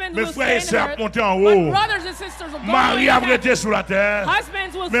husband Mes will frères et stay in sœurs earth, monter en but haut. brothers and sisters will go Marie in a heaven. prêté sous la terre.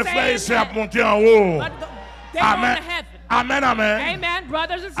 Husbands will Mes stay frères et in sœurs heaven, monter en haut. but they go Amen. to heaven. Amen, amen. Amen.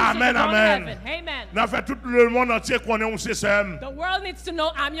 Brothers and sisters Amen, will go amen. to heaven. Amen. N'a fait tout le monde entier connaît où c'est Sem. The world needs to know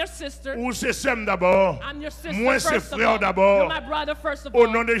I'm your sister. Où c'est Sem d'abord. I'm your sister Moi c'est first of frère all. d'abord. You're my brother first of Au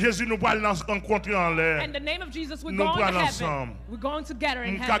all. nom de Jésus nous allons nous rencontrer en l'air. In the name of Jesus, we're Nous going to prenons heaven. ensemble. We're going together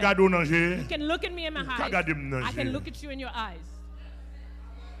in M'ka heaven. gado nanger. You can look at me in my M'ka eyes. gade m'nanger. I can look at you in your eyes.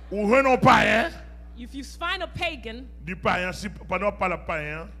 Ou renon pas hein. If you find a pagan, du païen, si pendant parle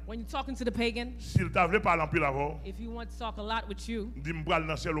païen, when you're talking to the pagan, s'il t'a voulu parler en pile avant, if you want to talk a lot with you, dis m'bral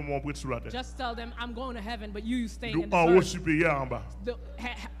dans ciel au mon brut sous la terre. just tell them I'm going to heaven, but you stay in En haut the supérieur en bas.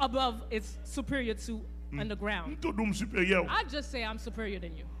 above is superior to underground. Tout doum supérieur. I just say I'm superior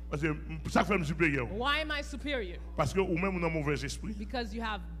than you. Parce que ça fait supérieur. Why am I superior? Parce que ou même on a mauvais esprit. Because you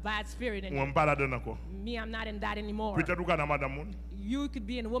have bad spirit in Ou you. on pas là-dedans encore. Me, I'm not in that anymore. Peut-être ou dans madame moun. You could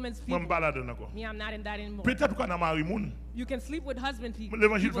be in women's Moi people. pas là-dedans encore. Me, I'm not in that anymore. Peut-être ou dans mari moun. You can sleep with husband people.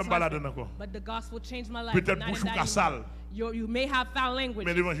 L'évangile fait pas là-dedans encore. But the gospel changed my life. Peut-être I'm not bouche in ou that sale. anymore. You may have foul language,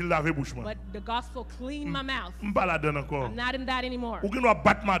 Mais l'évangile lave bouche moi. but the gospel cleaned my mouth. Pas là-dedans encore. I'm not in that anymore. Ou qui doit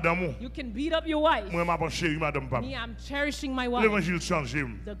battre madame. You can beat up your wife. Moi m'a chérie madame pas. Me, I'm cherishing my wife. L'évangile change.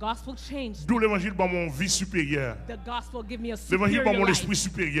 The gospel changed. D'où l'évangile dans mon vie supérieure. The gospel give me a L'évangile superior dans mon life, esprit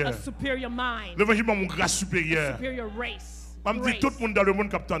supérieur. a superior mind, L'évangile dans mon grâce a supérieure. superior race. Je me dis tout le monde dans le monde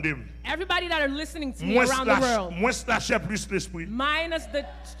qui attendait. Everybody that are listening to me Moins around the world, la chair plus l'esprit. minus the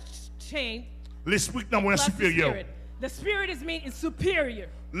chain, L'esprit dans mon plus the supérieur. spirit. The spirit is superior.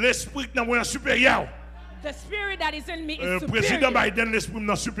 L'esprit dans mon supérieur. The spirit that is in me is Président superior. Biden l'esprit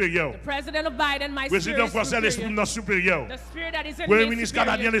dans supérieur. The president of Biden, my spirit Président is français l'esprit superior. dans supérieur. The spirit that is in Premier me is ministre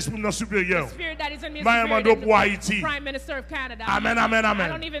canadien superior. l'esprit dans supérieur. The spirit that is in me is Maman superior mando than pour the Haïti. Prime Minister of Canada. Amen, amen, I amen.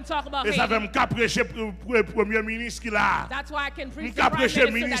 don't even talk about Et ça Haiti. fait m'ka prêcher pour le premier ministre qui là. That's why I can preach the M'ka Prime prêcher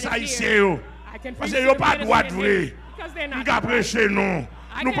Minister ministre that is haïtien here. yo. I can Parce preach que to yo the pas minister droit in vrai. here because they're not M'ka prêcher non.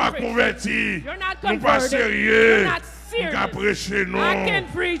 I Nous can pas preach. convertis. You're not Nous pas converted. sérieux. You're not M'ka serious. prêcher non. I can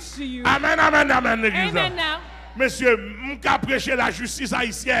preach to you. Amen, amen, amen, l'église. Amen now. Monsieur, m'ka prêcher la justice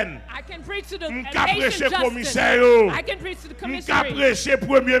haïtienne. I can preach to the M'ka Haitian prêcher justice. commissaire yo. I can preach to the M'ka commissary. prêcher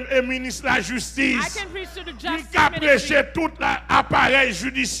premier ministre la I justice. can preach to the justice M'ka ministry. prêcher tout l'appareil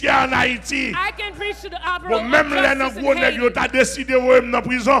judiciaire en Haïti. I can preach to the opera Bon, même les justice in gros nèg yo Haiti. t'a décidé de dans la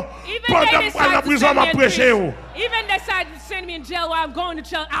prison. Even Pendant they que decide la to prison send m'a me in prêché yo. prison. Even they decide to send me in jail while I'm going to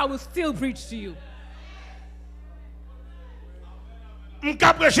jail, I will still preach to you.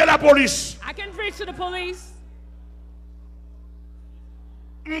 M'ka prêcher la police. I can preach to the police.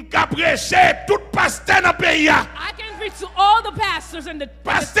 M'ka prêcher tout pasteur dans pays ya. I can preach to all the pastors in the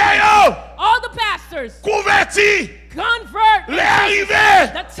Pasteur yo, all the pastors. converti, Convert. les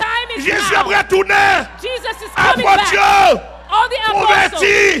arrivés. The time is Jésus now. est retourné. Jesus is coming Apôtre back. yo, All the apostles.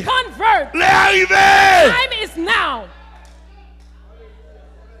 converti. Convert. les arrivés. Time is now.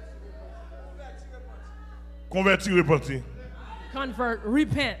 Converti, repenti. Convert.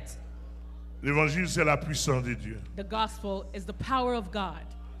 Repent. L'évangile c'est la puissance de Dieu The gospel is the power of God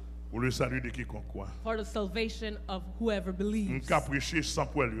pour le salut de quiconque croit. for the salvation of whoever believes. M'ka prêcher sans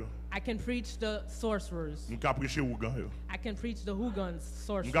poil yo. I can preach the sorcerers. M'ka prêcher ougan yo. I can preach the Hugans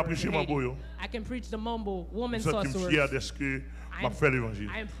sorcerers. M'ka prêcher in Haiti. mambo yo. I can preach the Mambo woman Je suis fier sorcerers. de ce que m'a fait l'évangile.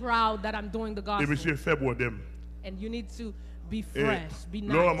 I am proud that I'm doing the Et gospel. monsieur fait bordem. And you need to be Et fresh, be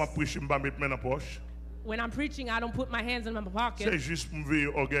là m'a nice. prêché m'pa mettre main dans poche. When I'm preaching, I don't put my hands in my C'est pocket. juste pour me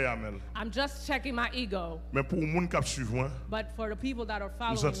orgueil amel. I'm just checking my ego. Mais pour moun qui suivent moi, But for the people that are nous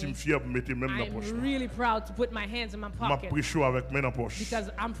following sentons me, fiers pour mettre même dans poche. I'm really proud to put my hands in my M'a pocket prêché avec main dans poche. because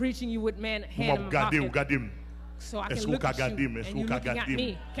I'm preaching you with man Pour hand m'a in my garder ou pocket. garder. So I Est-ce can qu'on look ka at garder, you est-ce and qu'on you ka looking at garder?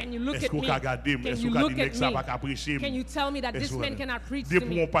 me. Can you look Est-ce at qu'on me? ka garder? Can Est-ce you qu'on ka look dire at que ça me? pas prêcher? Can you tell me that this man cannot preach to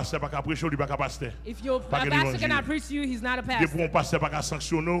Depuis me? on pasteur pas prêcher, il pas pasteur. If your Pas pastor l'évangile. cannot preach to you, he's not a Depuis pastor. on pasteur pas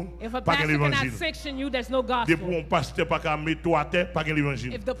sanctionner, If a pas pastor l'évangile. cannot sanction you, there's no Depuis gospel. on pasteur pas mettre toi à terre, pas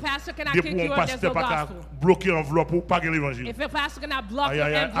l'évangile. If the pastor cannot Depuis kick you on out, there's pasteur no pas gospel. bloquer enveloppe, pas l'évangile. If a pastor cannot block Aïe your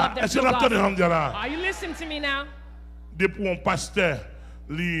aïe aïe. envelope, there's Est-ce no que l'entendez gospel. là? Are you listening to me now? Depuis on pasteur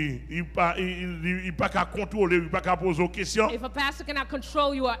il pas qu'à contrôler, il pas qu'à poser aux questions. If a pastor cannot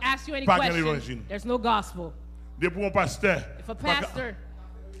control you or ask you any Pas questions, l'évangile. there's no gospel. Depuis on pasteur If a pastor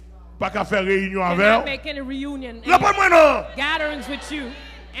pas qu'à faire réunion cannot avec. make any reunion, Là pas moi non. gatherings with you,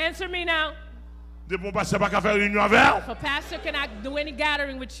 answer me now. Depuis on pasteur pas qu'à faire réunion avec. If a pastor cannot do any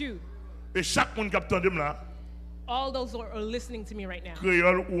gathering with you, Et chaque monde qui attend là, all those who are listening to me right now,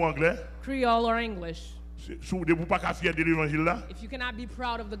 créole ou anglais, Creole or English, si vous ne pas qu'à fier de l'évangile là, if you cannot be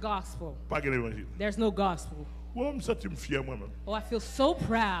proud of the gospel, pas que l'évangile. there's no gospel. Moi, je me sens fier moi-même. Oh, I feel so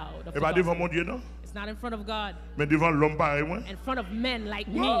proud of Et the pas devant gospel. mon Dieu non, It's not in front of God, mais devant l'homme pareil moi. in front of men like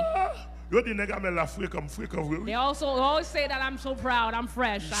me. Yo dis nèg amène la fréquent vrai. They also always say that I'm so proud, I'm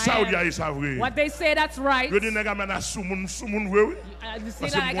fresh. Saoudi I am. a ça vrai. What they say, that's right. Yo dis nèg amène la sous moun vrai. You see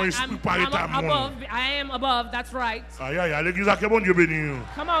Parce that que mon esprit paraît à I'm mon. above. I am above. That's right. Aïe aïe aïe, l'église a que bon Dieu béni.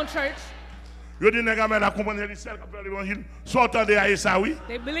 Come on, church. Yo dis nèg amène la compagnie de celle qui fait l'évangile. Sortant de aïe ça oui.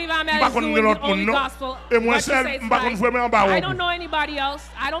 They believe I'm M'pa as konn doing gen the l'autre only moun, non? gospel. Et moi What you seul, say is m'pa konn right. fouer en bas I ou. don't know anybody else.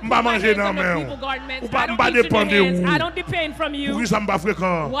 I don't put M'pa my manger hands on nan the men people ou. garments. Ou pas I don't m'pa eat in your dépendre hands. ou. I don't depend from Pour you. qui ça m'pa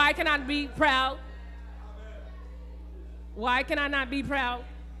fréquent? Why can I be proud? Why can I not be proud?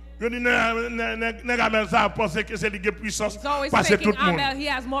 Je dis, nèg ça penser que c'est lui qui a puissance parce que tout le monde. He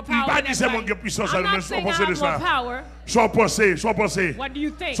has more power. Pas dit c'est mon qui a puissance, mais soit penser de ça. Soit penser. What do you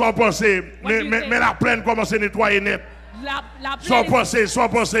think? Soit penser, mais la plaine commence à nettoyer net. Soit penser. Soit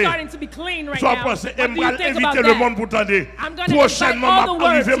penser. Et moi inviter le monde pour t'entendre. Prochainement m'a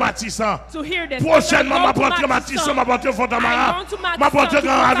arrivé Matissan. Prochainement m'a porté Matissan, m'a porté Fontamara, m'a porté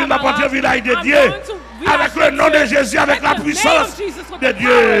Grand Ravine, m'a porté Village de Dieu. Avec le nom de Jésus, avec la puissance de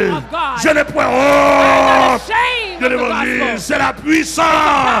Dieu. Je n'ai point honte de l'évangile. C'est la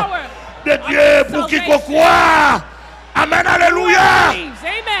puissance de Dieu pour quiconque croit. Amen, alléluia.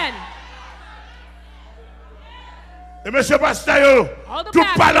 Amen. Et monsieur pasteur, tout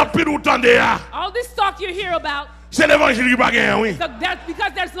parle plus longtemps de ça. All this talk you hear about. C'est l'évangile qui pas gagné, oui.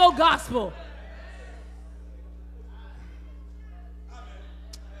 Because there's no gospel.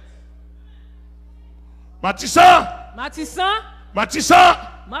 Matissan.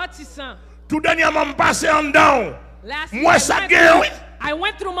 Tout dernièrement passé en dedans. Moi ça gagne, oui. I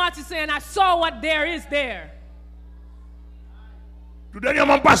went through Matissan and I saw what there is there. Tout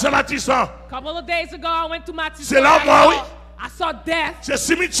dernièrement passé Matissan. Couple of days ago I went to Matissan. C'est là moi, oui. I saw death. C'est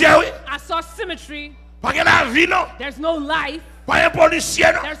cimetière, oui. I saw symmetry. Pas de la vie, non. There's no life. Pas de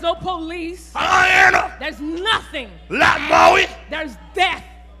policier, non. There's no police. Rien, non. There's nothing. La mort, oui. There's death.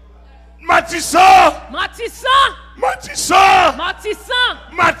 Matissan. Ma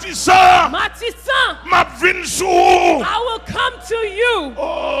vin sou. I will come to you.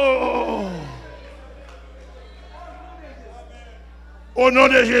 Oh. Au nom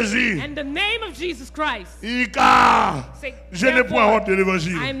de Jésus. In the name of Jesus Christ. Je n'ai point honte de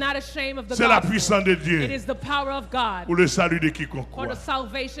l'évangile. I am not ashamed of the gospel. C'est la puissance de Dieu. It is the power of God. Pour le salut de quiconque croit. For the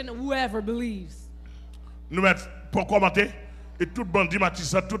salvation of whoever believes. Nous mettons pour commenter. Et tout bandit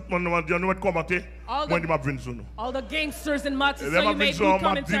Matissan, tout le monde nous met commenter. Moi, je m'appelle sur nous. All the gangsters in Matissan, you make me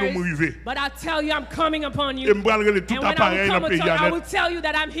commentaries. But I tell you, I'm coming upon you. And when I will come upon you, I will tell you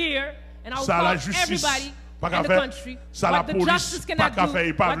that I'm here. And I will call everybody in the country. What the justice cannot do,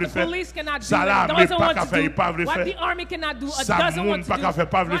 what the police cannot do, doesn't want to do, what the army cannot do, doesn't want to do,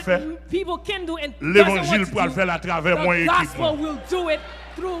 what people can do and doesn't want to do. The gospel will do it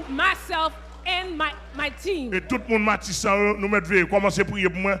through myself and my team. Et tout le monde Matissan nous mettre commencer à prier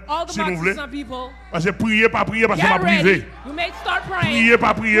pour moi si nous voulez. Parce que prier pas prier parce que m'a privé. Prier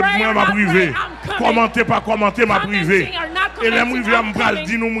pas prier pour moi m'a privé. Commenter pas commenter m'a privé. Et les privé me pral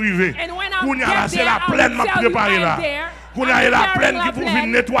dit nous privé. Qu'on y a c'est la plaine m'a préparé là. Qu'on y a la plaine qui pour venir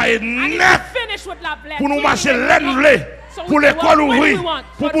nettoyer net. Pour nous marcher l'envelé. Pour l'école ouvrir,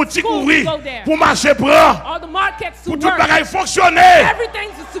 pour boutique ouvrir, pour marché prend, pour tout bagage fonctionner.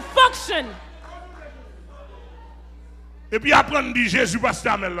 Et puis apprendre dire Jésus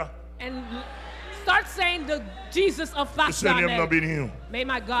pasteur Amel là. And start saying the Jesus of Pastor Amel. May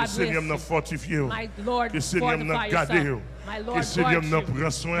my God bless you. My Lord fortify yourself. My Lord guard you. My Lord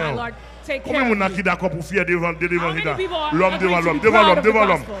take care of you. How many people are l'homme devant l'homme,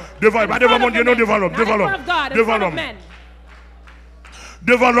 pas devant mon Dieu, non devant l'homme, devant l'homme.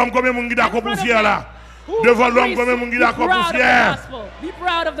 Devant l'homme, combien de monde d'accord pour fier là? Devant l'homme, combien de monde d'accord pour fier? Be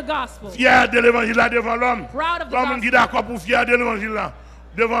proud of the gospel. Fier de l'évangile là devant l'homme. Combien de monde d'accord pour fier de l'évangile là?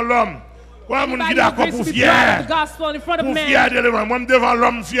 Devant l'homme. Combien de monde d'accord pour fier? Pour fier de l'évangile. Moi devant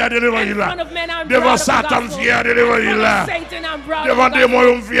l'homme, fier de l'évangile là. Devant Satan, fier de l'évangile là. Devant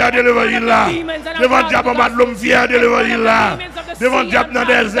démon, fier de l'évangile là. Devant diable, l'homme, fier de l'évangile là. Devant diable dans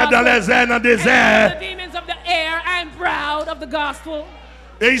les airs, dans les airs. I'm proud of the gospel.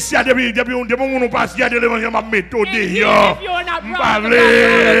 Et ici, depuis on passe, il y a de l'évangile, ma méthode. If you're not proud of the gospel, I will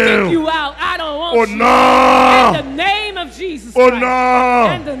take you out. I don't want you. Non. In the name of Jesus Christ. Oh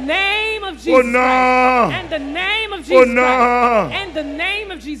non. In the name of Jesus Christ. In the name of Jesus Christ. In the name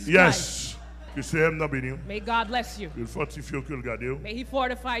of Jesus Christ. Yes. May God bless you. May He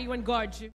fortify you and guard you.